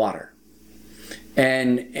overpower water.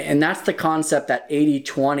 And that's the concept, that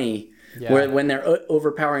 80-20, where when they're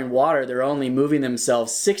overpowering water, they're only moving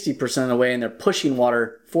themselves 60% of the way, and they're pushing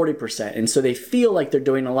water 40%. And so they feel like they're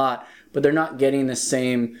doing a lot, but they're not getting the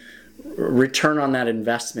same return on that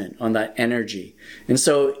investment, on that energy. And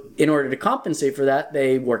so in order to compensate for that,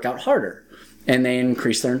 they work out harder, and they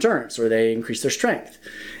increase their endurance, or they increase their strength.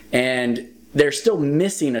 And they're still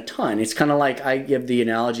missing a ton. It's kind of like, I give the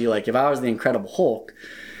analogy, like if I was the Incredible Hulk,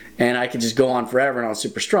 and I could just go on forever and I was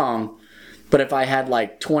super strong, but if I had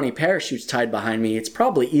like 20 parachutes tied behind me, it's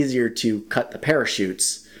probably easier to cut the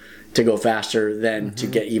parachutes to go faster than to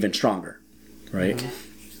get even stronger, right?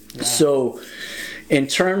 Yeah. So in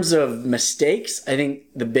terms of mistakes, I think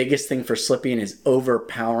the biggest thing for slipping is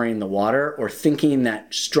overpowering the water, or thinking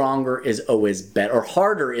that stronger is always better, or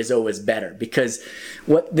harder is always better. Because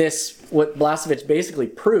what Blasovich basically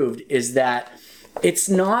proved is that it's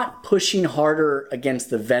not pushing harder against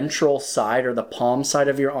the ventral side or the palm side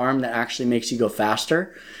of your arm that actually makes you go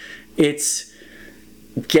faster. It's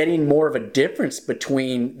getting more of a difference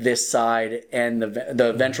between this side and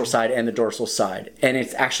the ventral side and the dorsal side. And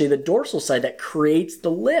it's actually the dorsal side that creates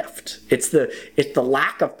the lift. It's the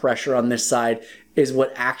lack of pressure on this side is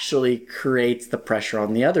what actually creates the pressure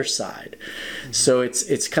on the other side. So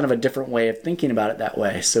it's kind of a different way of thinking about it that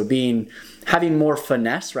way. So having more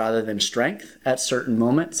finesse rather than strength at certain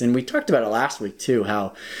moments. And we talked about it last week too,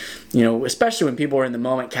 how, especially when people are in the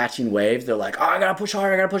moment catching waves, they're like, oh, I gotta push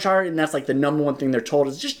hard. And that's like the number one thing they're told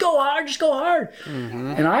is just go hard.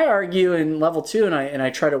 And I argue in level 2, and I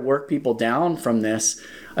try to work people down from this.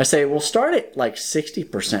 I say, well, start at like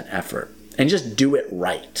 60% effort and just do it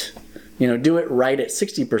right. Do it right at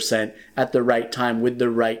 60% at the right time with the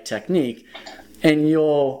right technique, and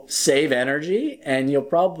you'll save energy, and you'll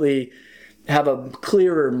probably have a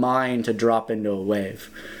clearer mind to drop into a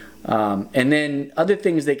wave. And then other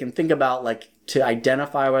things they can think about, like to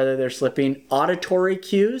identify whether they're slipping. Auditory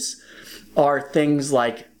cues are things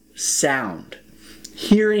like sound.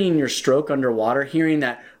 Hearing your stroke underwater, hearing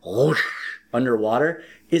that whoosh underwater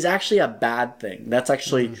is actually a bad thing. That's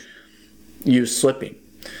actually you slipping.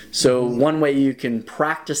 So one way you can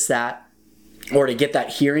practice that, or to get that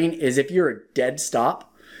hearing, is if you're a dead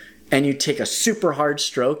stop and you take a super hard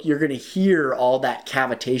stroke, you're going to hear all that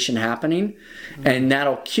cavitation happening, and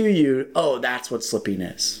that'll cue you, oh, that's what slipping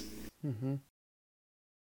is.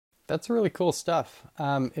 That's really cool stuff.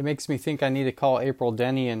 It makes me think I need to call April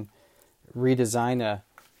Denny and redesign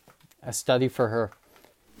a study for her.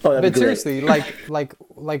 Oh, but seriously, like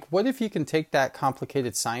what if you can take that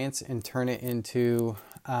complicated science and turn it into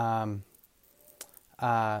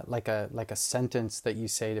like a sentence that you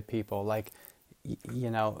say to people, like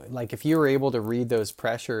if you were able to read those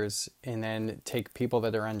pressures and then take people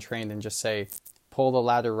that are untrained and just say, pull the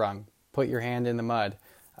ladder rung, put your hand in the mud,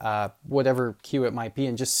 whatever cue it might be,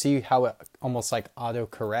 and just see how it almost like auto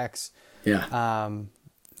corrects. Yeah.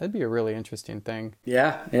 That'd be a really interesting thing.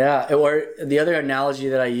 Yeah. Or the other analogy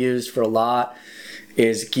that I use for a lot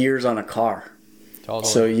is gears on a car.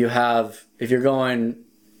 Totally. So you have, if you're going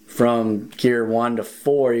from gear 1 to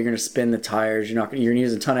 4, you're going to spin the tires. You're going to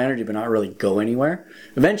use a ton of energy, but not really go anywhere.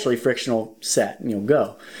 Eventually, friction will set and you'll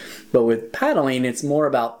go. But with paddling, it's more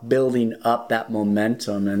about building up that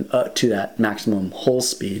momentum and to that maximum hull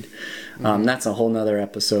speed. That's a whole nother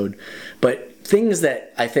episode. But things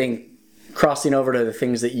that I think, crossing over to the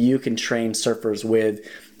things that you can train surfers with,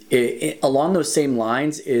 along those same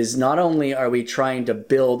lines, is not only are we trying to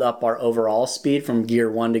build up our overall speed from gear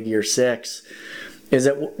 1 to gear 6, is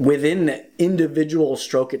that within the individual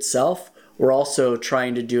stroke itself, we're also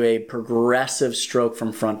trying to do a progressive stroke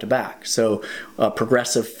from front to back. So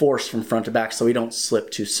progressive force from front to back, so we don't slip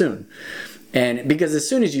too soon. And because as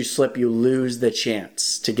soon as you slip, you lose the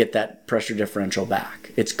chance to get that pressure differential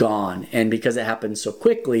back. It's gone. And because it happens so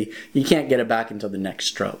quickly, you can't get it back until the next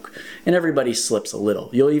stroke. And everybody slips a little.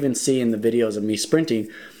 You'll even see in the videos of me sprinting,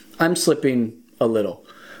 I'm slipping a little.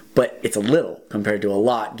 But it's a little compared to a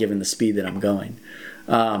lot given the speed that I'm going.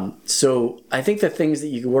 So I think the things that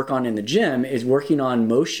you can work on in the gym is working on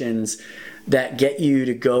motions that get you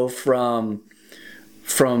to go from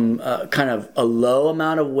kind of a low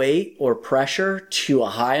amount of weight or pressure to a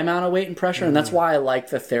high amount of weight and pressure. And that's why I like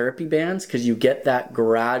the therapy bands, because you get that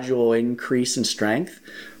gradual increase in strength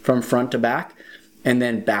from front to back and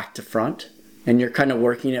then back to front. And you're kind of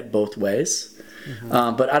working it both ways.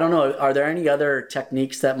 But I don't know, are there any other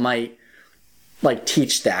techniques that might like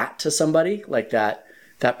teach that to somebody, like that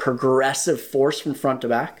progressive force from front to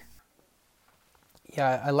back?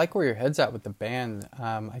 Yeah, I like where your head's at with the band.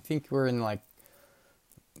 I think we're in like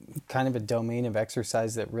kind of a domain of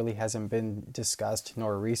exercise that really hasn't been discussed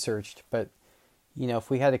nor researched. But, you know, if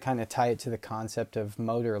we had to kind of tie it to the concept of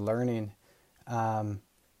motor learning,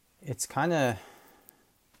 it's kind of,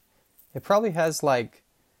 it probably has like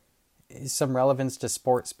some relevance to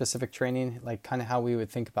sport specific training, like kind of how we would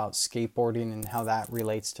think about skateboarding and how that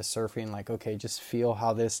relates to surfing. Like, okay, just feel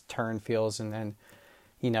how this turn feels and then,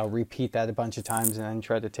 you know, repeat that a bunch of times and then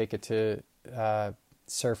try to take it to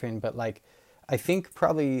surfing. But like, I think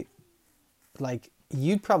probably like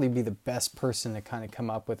you'd probably be the best person to kind of come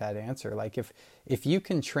up with that answer. Like if you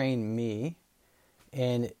can train me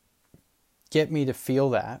and get me to feel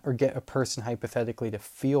that, or get a person hypothetically to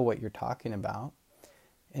feel what you're talking about,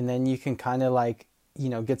 and then you can kind of like, you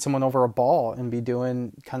know, get someone over a ball and be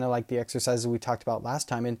doing kind of like the exercises we talked about last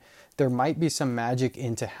time. And there might be some magic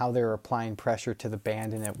into how they're applying pressure to the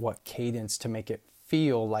band and at what cadence to make it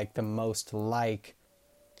feel like the most like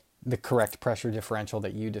the correct pressure differential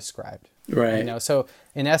that you described. Right. You know, so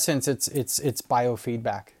in essence, it's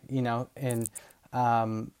biofeedback, you know, and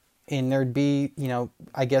there'd be, you know,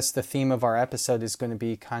 I guess the theme of our episode is going to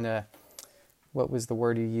be kind of, what was the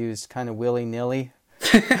word you used? Kind of willy-nilly.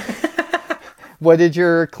 What did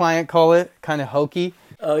your client call it? Kind of hokey?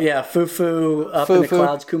 Oh yeah, foo-foo, up in the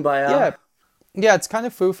clouds, kumbaya. Yeah, it's kind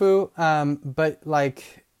of foo-foo, but like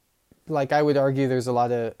I would argue there's a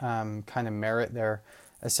lot of kind of merit there.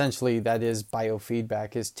 Essentially, that is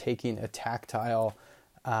biofeedback, is taking a tactile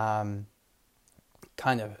kind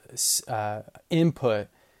of input,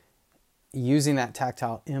 using that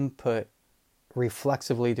tactile input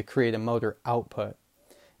reflexively to create a motor output.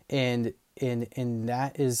 And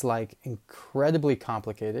that is like incredibly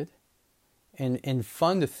complicated and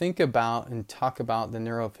fun to think about and talk about the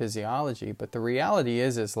neurophysiology. But the reality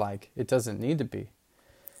is like, it doesn't need to be,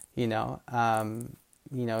 you know,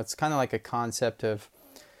 it's kind of like a concept of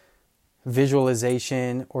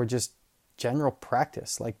visualization or just general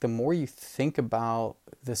practice. Like the more you think about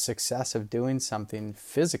the success of doing something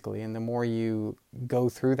physically and the more you go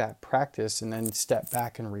through that practice and then step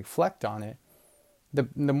back and reflect on it, the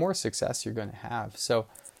more success you're going to have. So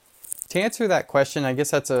to answer that question, I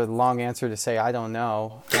guess that's a long answer to say I don't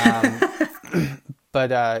know.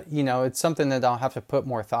 But, you know, it's something that I'll have to put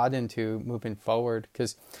more thought into moving forward,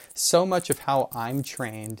 because so much of how I'm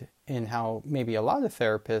trained and how maybe a lot of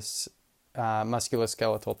therapists,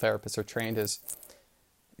 musculoskeletal therapists are trained is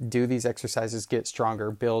do these exercises, get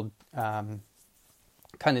stronger, build kind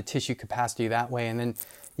of tissue capacity that way. And then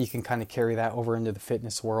you can kind of carry that over into the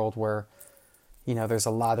fitness world where, you know, there's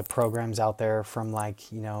a lot of programs out there from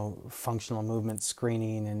like, you know, functional movement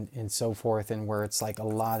screening and so forth, and where it's like a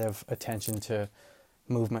lot of attention to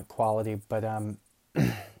movement quality. But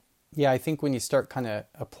yeah, I think when you start kind of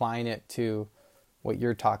applying it to what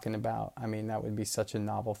you're talking about, I mean, that would be such a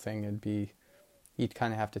novel thing. You'd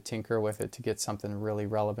kind of have to tinker with it to get something really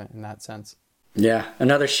relevant in that sense. Yeah.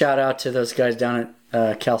 Another shout out to those guys down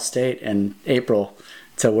at Cal State and April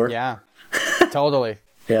to work. Yeah, totally.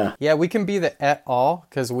 Yeah. Yeah, we can be the et al.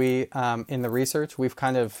 Because we, in the research, we've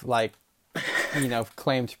kind of like, you know,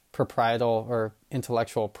 claimed proprietal or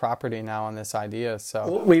intellectual property now on this idea.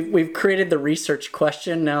 So we've created the research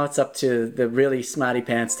question. Now it's up to the really smarty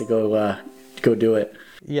pants to go do it.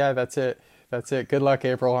 Yeah, that's it. Good luck,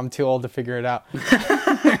 April. I'm too old to figure it out.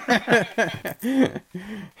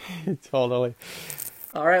 Totally.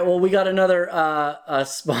 All right. Well, we got another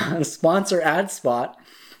sponsor ad spot.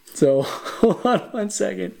 So hold on one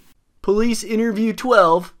second. Police interview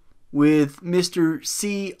 12 with Mr.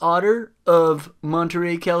 C. Otter of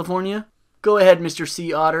Monterey, California. Go ahead, Mr.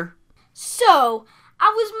 C. Otter. So, I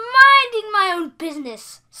was minding my own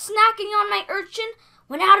business, snacking on my urchin,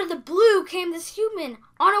 when out of the blue came this human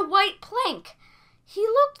on a white plank. He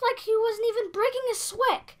looked like he wasn't even breaking a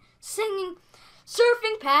sweat, singing,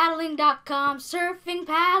 surfingpaddling.com,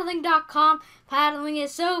 surfingpaddling.com. Paddling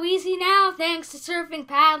is so easy now thanks to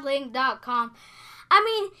surfingpaddling.com. I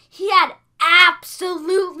mean, he had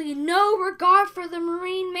absolutely no regard for the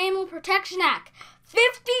Marine Mammal Protection Act.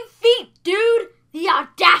 50 feet, dude! The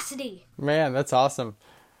audacity! Man, that's awesome.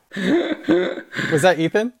 Was that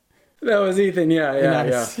Ethan? That was Ethan. Yeah.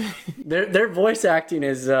 Nice. Their voice acting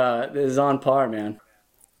is on par, man.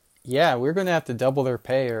 Yeah, we're gonna have to double their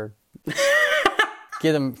pay or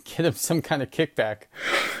get them some kind of kickback.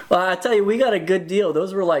 Well, I tell you, we got a good deal.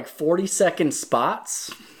 Those were like 40-second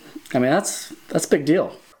spots. I mean, that's a big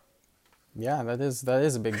deal. Yeah, that is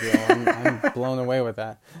a big deal. I'm blown away with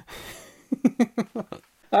that.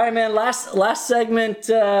 All right, man. Last segment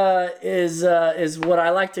is what I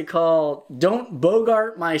like to call "Don't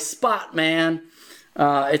Bogart My Spot, Man."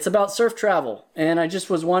 It's about surf travel, and I just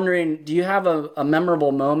was wondering, do you have a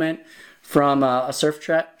memorable moment from a surf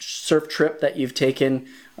trip that you've taken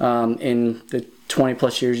in the 20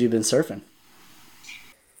 plus years you've been surfing?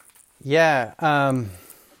 Yeah,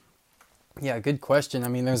 good question. I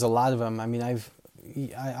mean, there's a lot of them. I mean,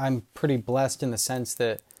 I'm pretty blessed in the sense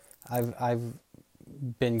that I've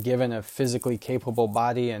been given a physically capable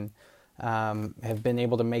body and have been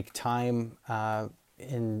able to make time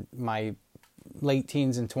in my late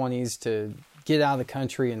teens and 20s to get out of the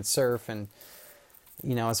country and surf. And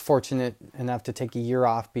I was fortunate enough to take a year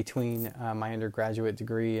off between my undergraduate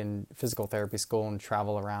degree and physical therapy school and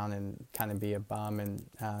travel around and kind of be a bum and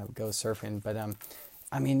go surfing. But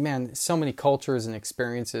I mean, man, so many cultures and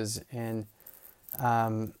experiences, and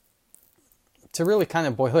to really kind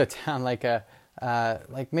of boil it down, like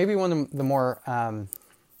maybe one of the more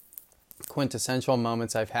quintessential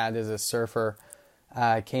moments I've had as a surfer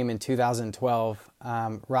came in 2012.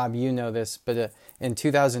 Rob, you know this, but in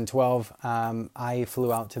 2012, I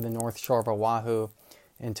flew out to the North Shore of Oahu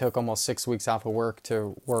and took almost 6 weeks off of work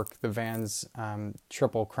to work the Vans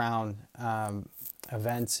Triple Crown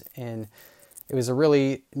event. And it was a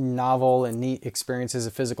really novel and neat experience as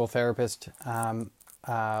a physical therapist,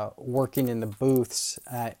 working in the booths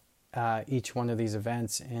at each one of these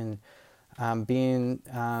events, and being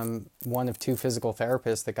one of two physical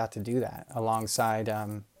therapists that got to do that alongside.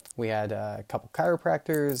 We had a couple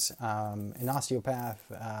chiropractors, an osteopath.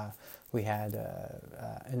 We had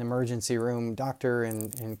an emergency room doctor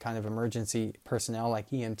and kind of emergency personnel like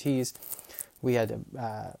EMTs. We had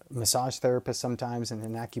a massage therapist sometimes and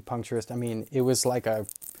an acupuncturist. I mean, it was like a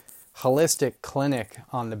holistic clinic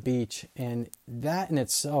on the beach, and that in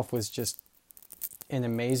itself was just an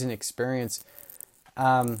amazing experience.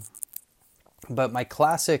 But my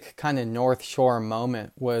classic kind of North Shore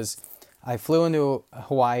moment was I flew into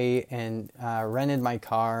Hawaii and rented my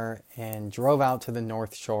car and drove out to the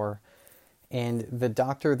North Shore. And the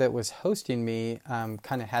doctor that was hosting me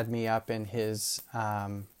kind of had me up in his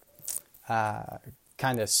kind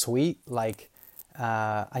of suite. Like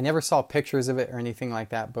I never saw pictures of it or anything like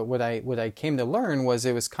that. But what I came to learn was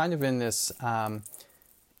it was kind of in this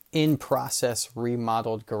in-process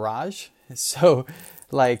remodeled garage. So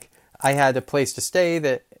like I had a place to stay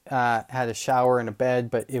that had a shower and a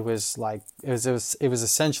bed, but it was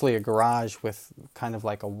essentially a garage with kind of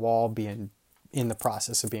like a wall being in the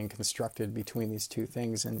process of being constructed between these two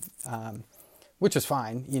things, and which was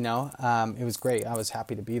fine, it was great. I was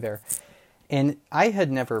happy to be there. And I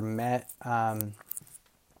had never met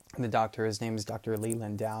the doctor. His name is Dr. Lee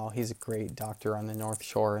Lindau. He's a great doctor on the North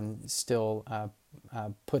Shore and still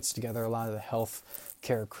puts together a lot of the health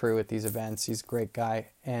care crew at these events. He's a great guy.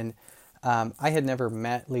 And I had never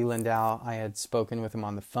met Lee Lindau. I had spoken with him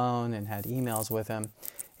on the phone and had emails with him.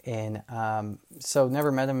 And so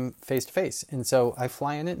never met him face to face. And so I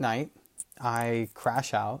fly in at night, I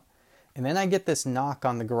crash out, and then I get this knock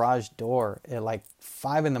on the garage door at like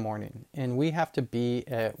 5 a.m. And we have to be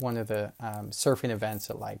at one of the surfing events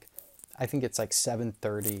at I think it's like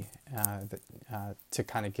 7:30 to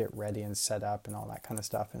kind of get ready and set up and all that kind of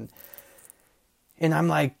stuff. And I'm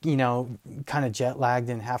like, kind of jet lagged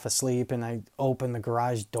and half asleep, and I open the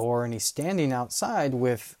garage door and he's standing outside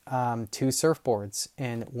with 2 surfboards,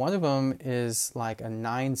 and one of them is like a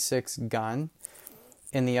 9.6 gun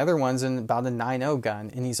and the other one's about a 9.0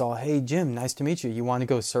 gun, and he's all, "Hey Jim, nice to meet you. You want to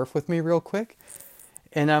go surf with me real quick?"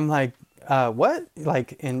 And I'm like, what?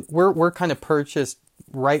 And we're kind of purchased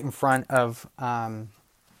right in front of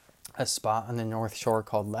a spot on the North Shore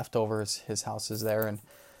called Leftovers. His house is there, and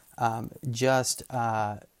just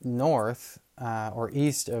north or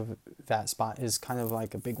east of that spot is kind of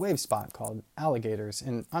like a big wave spot called Alligators.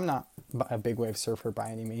 And I'm not a big wave surfer by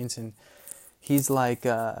any means. And he's like,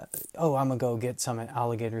 "Oh, I'm gonna go get some at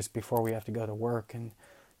Alligators before we have to go to work." And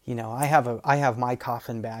I have my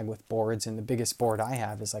coffin bag with boards, and the biggest board I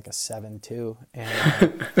have is like a 7.2,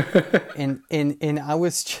 and I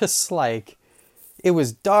was just like, it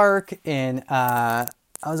was dark, and I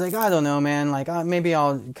was like, I don't know, man, like maybe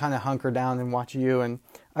I'll kind of hunker down and watch you. And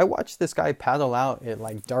I watched this guy paddle out at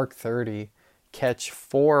like dark 30, catch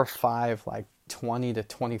 4 or 5 like 20 to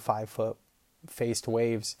 25 foot faced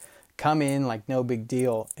waves, come in like no big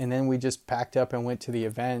deal, and then we just packed up and went to the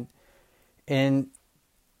event, and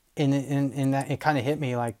that it kind of hit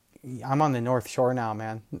me like, I'm on the North Shore now,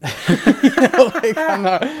 man. Like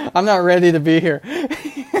I'm not ready to be here.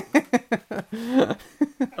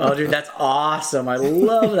 Oh, dude, that's awesome! I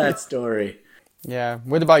love that story. Yeah.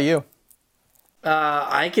 What about you?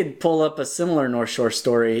 I could pull up a similar North Shore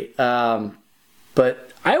story,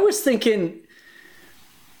 but I was thinking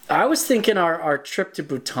our trip to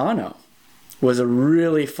Butano was a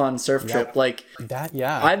really fun surf trip. Like that,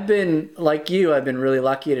 yeah. I've been really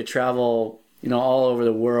lucky to travel, all over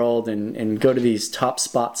the world and go to these top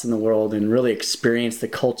spots in the world and really experience the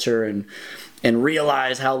culture and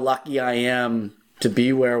realize how lucky I am to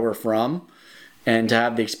be where we're from and to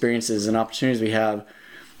have the experiences and opportunities we have.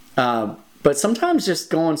 But sometimes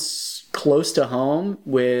just going close to home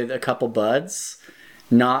with a couple buds,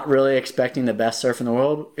 not really expecting the best surf in the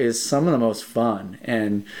world, is some of the most fun.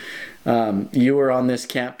 And you were on this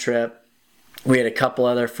camp trip. We had a couple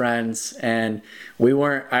other friends, and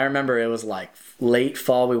I remember it was like late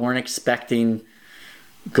fall. We weren't expecting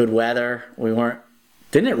good weather.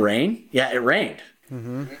 Didn't it rain? Yeah, it rained.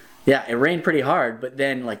 Mm-hmm. Yeah, it rained pretty hard. But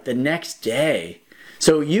then like the next day,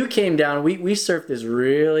 so you came down, we surfed this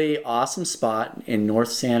really awesome spot in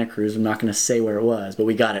North Santa Cruz. I'm not going to say where it was, but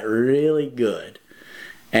we got it really good.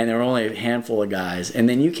 And there were only a handful of guys. And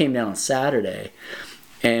then you came down on Saturday,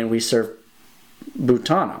 and we surfed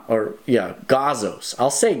Butano, Gazos. I'll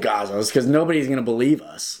say Gazos because nobody's going to believe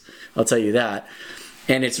us. I'll tell you that.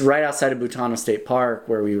 And it's right outside of Butano State Park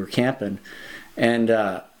where we were camping. And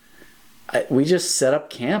we just set up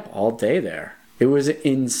camp all day there. It was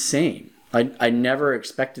insane. I never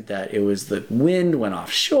expected that. It was the wind went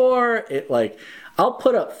offshore. I'll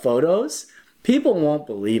put up photos. People won't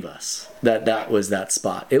believe us that was that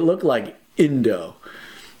spot. It looked like Indo.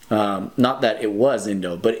 Not that it was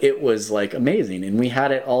Indo, but it was like amazing. And we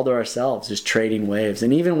had it all to ourselves, just trading waves.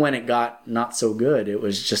 And even when it got not so good, it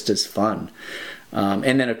was just as fun.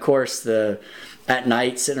 And then of course at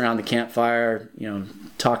night sitting around the campfire,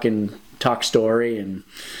 talk story, and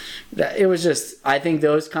it was just, I think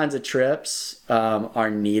those kinds of trips are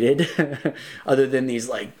needed. Other than these,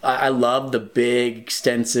 like, I love the big,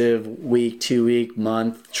 extensive week, 2 week,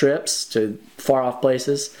 month trips to far off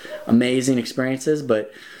places. Amazing experiences,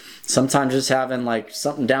 but sometimes just having like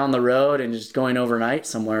something down the road and just going overnight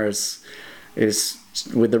somewhere is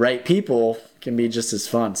with the right people can be just as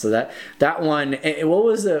fun. So that one,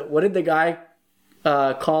 what did the guy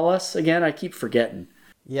call us again? I keep forgetting.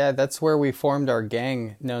 Yeah, that's where we formed our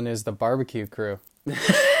gang known as the Barbecue Crew.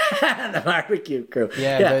 The Barbecue Crew.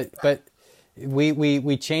 Yeah. But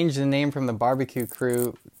we changed the name from the Barbecue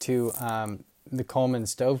Crew to the Coleman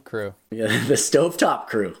Stove Crew. Yeah, the Stovetop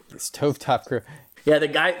Crew. The Stovetop Crew. Yeah, the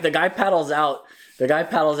guy paddles out. The guy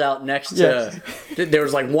paddles out next to. Yeah. There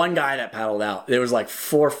was like one guy that paddled out. There was like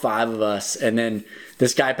 4 or 5 of us, and then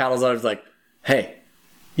this guy paddles out. And was like, "Hey,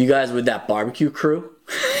 you guys with that Barbecue Crew?"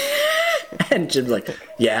 And Jim's like,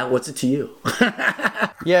 "Yeah, what's it to you?"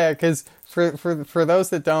 Yeah, because for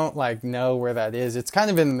those that don't like know where that is, it's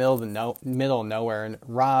kind of in the middle of nowhere. And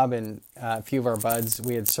Rob and a few of our buds,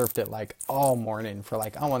 we had surfed it like all morning for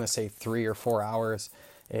like, I want to say 3 or 4 hours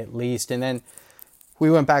at least. And then we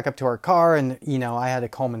went back up to our car, and I had a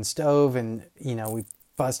Coleman stove, and we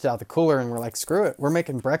busted out the cooler, and we're like, screw it, we're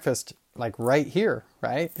making breakfast like right here,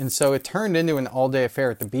 right? And so it turned into an all-day affair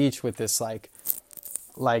at the beach with this like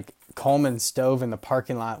Coleman stove in the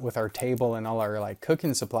parking lot with our table and all our like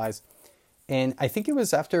cooking supplies. And I think it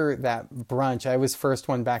was after that brunch, I was first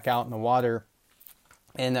one back out in the water,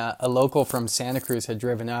 and a local from Santa Cruz had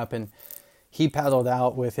driven up, and he paddled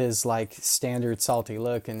out with his like standard salty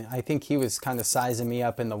look, and I think he was kind of sizing me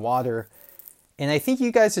up in the water. And I think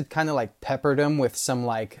you guys had kind of like peppered him with some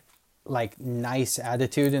like nice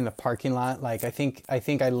attitude in the parking lot. Like I think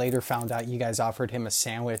I later found out you guys offered him a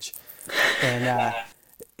sandwich,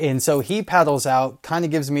 and so he paddles out, kind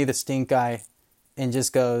of gives me the stink eye, and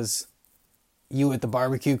just goes, "You with the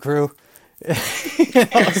Barbecue Crew?" And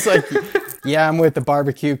I was like, "Yeah, I'm with the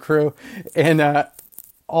Barbecue Crew." And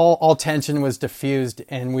all tension was diffused,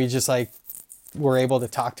 and we just like were able to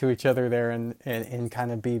talk to each other there and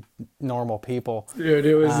kind of be normal people. Dude,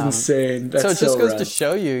 it was insane. That's so it just goes rad. to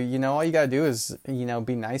show you, you know, all you got to do is, you know,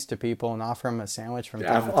 be nice to people and offer them a sandwich from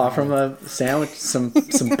time to time. Offer them a sandwich, some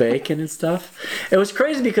bacon and stuff. It was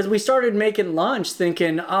crazy because we started making lunch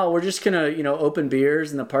thinking, oh, we're just going to, you know, open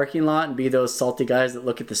beers in the parking lot and be those salty guys that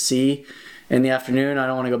look at the sea in the afternoon. I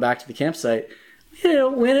don't want to go back to the campsite. You know,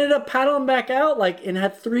 we ended up paddling back out and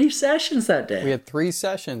had 3 sessions that day. We had 3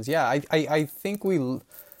 sessions. Yeah, I think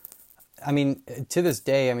I mean, to this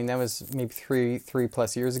day, I mean, that was maybe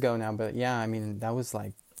 3+ years ago now, but yeah, I mean, that was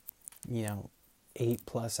like, you know,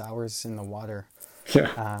 8+ hours in the water,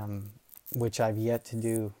 which I've yet to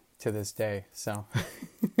do to this day. So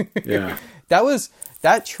yeah,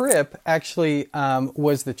 that trip actually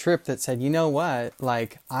was the trip that said, you know what,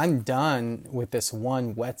 like, I'm done with this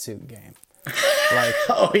one wetsuit game. Like,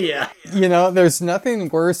 oh yeah, you know, there's nothing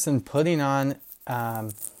worse than putting on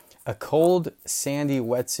a cold, sandy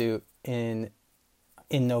wetsuit in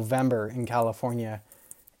November in California,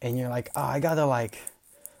 and you're like, oh, I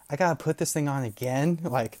gotta put this thing on again.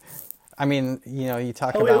 Like, I mean, you know, you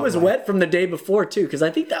talk about it was wet from the day before too, because I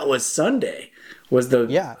think that was Sunday was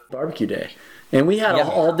the barbecue day, and we had an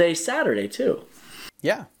all day Saturday too.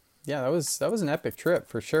 Yeah, that was an epic trip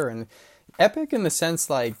for sure, and epic in the sense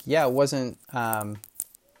like, yeah, it wasn't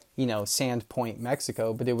you know, Sandpoint,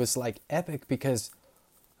 Mexico, but it was like epic because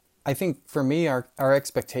I think for me, our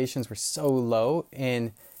expectations were so low,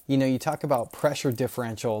 and, you know, you talk about pressure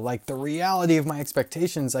differential, like the reality of my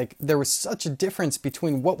expectations, like there was such a difference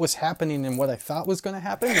between what was happening and what I thought was going to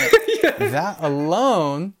happen. That, that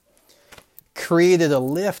alone created a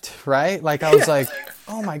lift, right? Like I was like,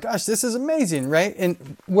 oh my gosh, this is amazing, right?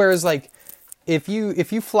 And whereas like, if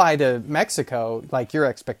you fly to Mexico, like your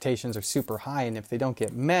expectations are super high, and if they don't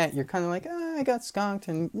get met, you're kind of like, I got skunked,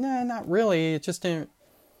 and nah, not really. It just didn't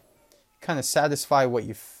kind of satisfy what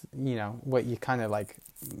what you kind of like,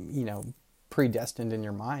 you know, predestined in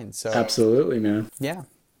your mind. So absolutely, man. Yeah.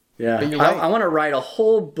 But you're right. I want to write a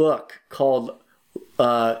whole book called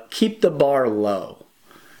 "Keep the Bar Low,"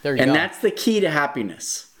 there you go. And that's the key to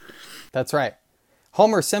happiness. That's right.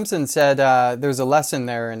 Homer Simpson said, "There's a lesson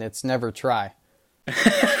there, and it's never try."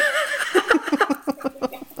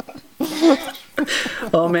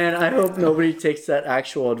 Oh man, I hope nobody takes that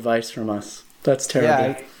actual advice from us. That's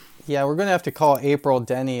terrible. Yeah, we're gonna have to call April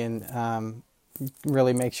Denny and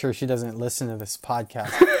really make sure she doesn't listen to this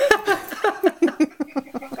podcast.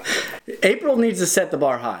 April needs to set the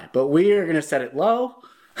bar high, but we are gonna set it low.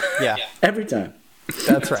 Yeah, every time.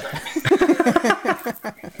 That's right.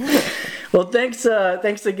 Well, thanks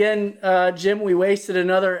again, Jim. We wasted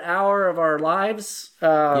another hour of our lives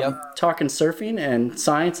talking surfing and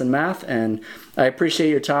science and math, and I appreciate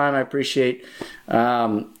your time. I appreciate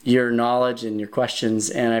your knowledge and your questions,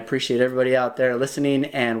 and I appreciate everybody out there listening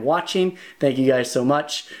and watching. Thank you guys so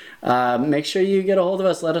much. Make sure you get a hold of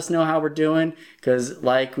us. Let us know how we're doing, because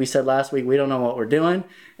like we said last week, we don't know what we're doing,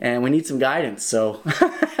 and we need some guidance. So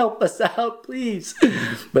help us out, please.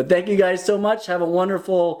 But thank you guys so much. Have a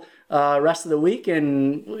wonderful rest of the week,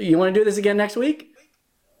 and you want to do this again next week?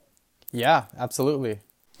 Yeah, absolutely.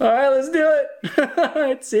 All right, let's do it. All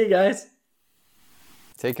right, see you guys.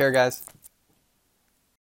 Take care, guys.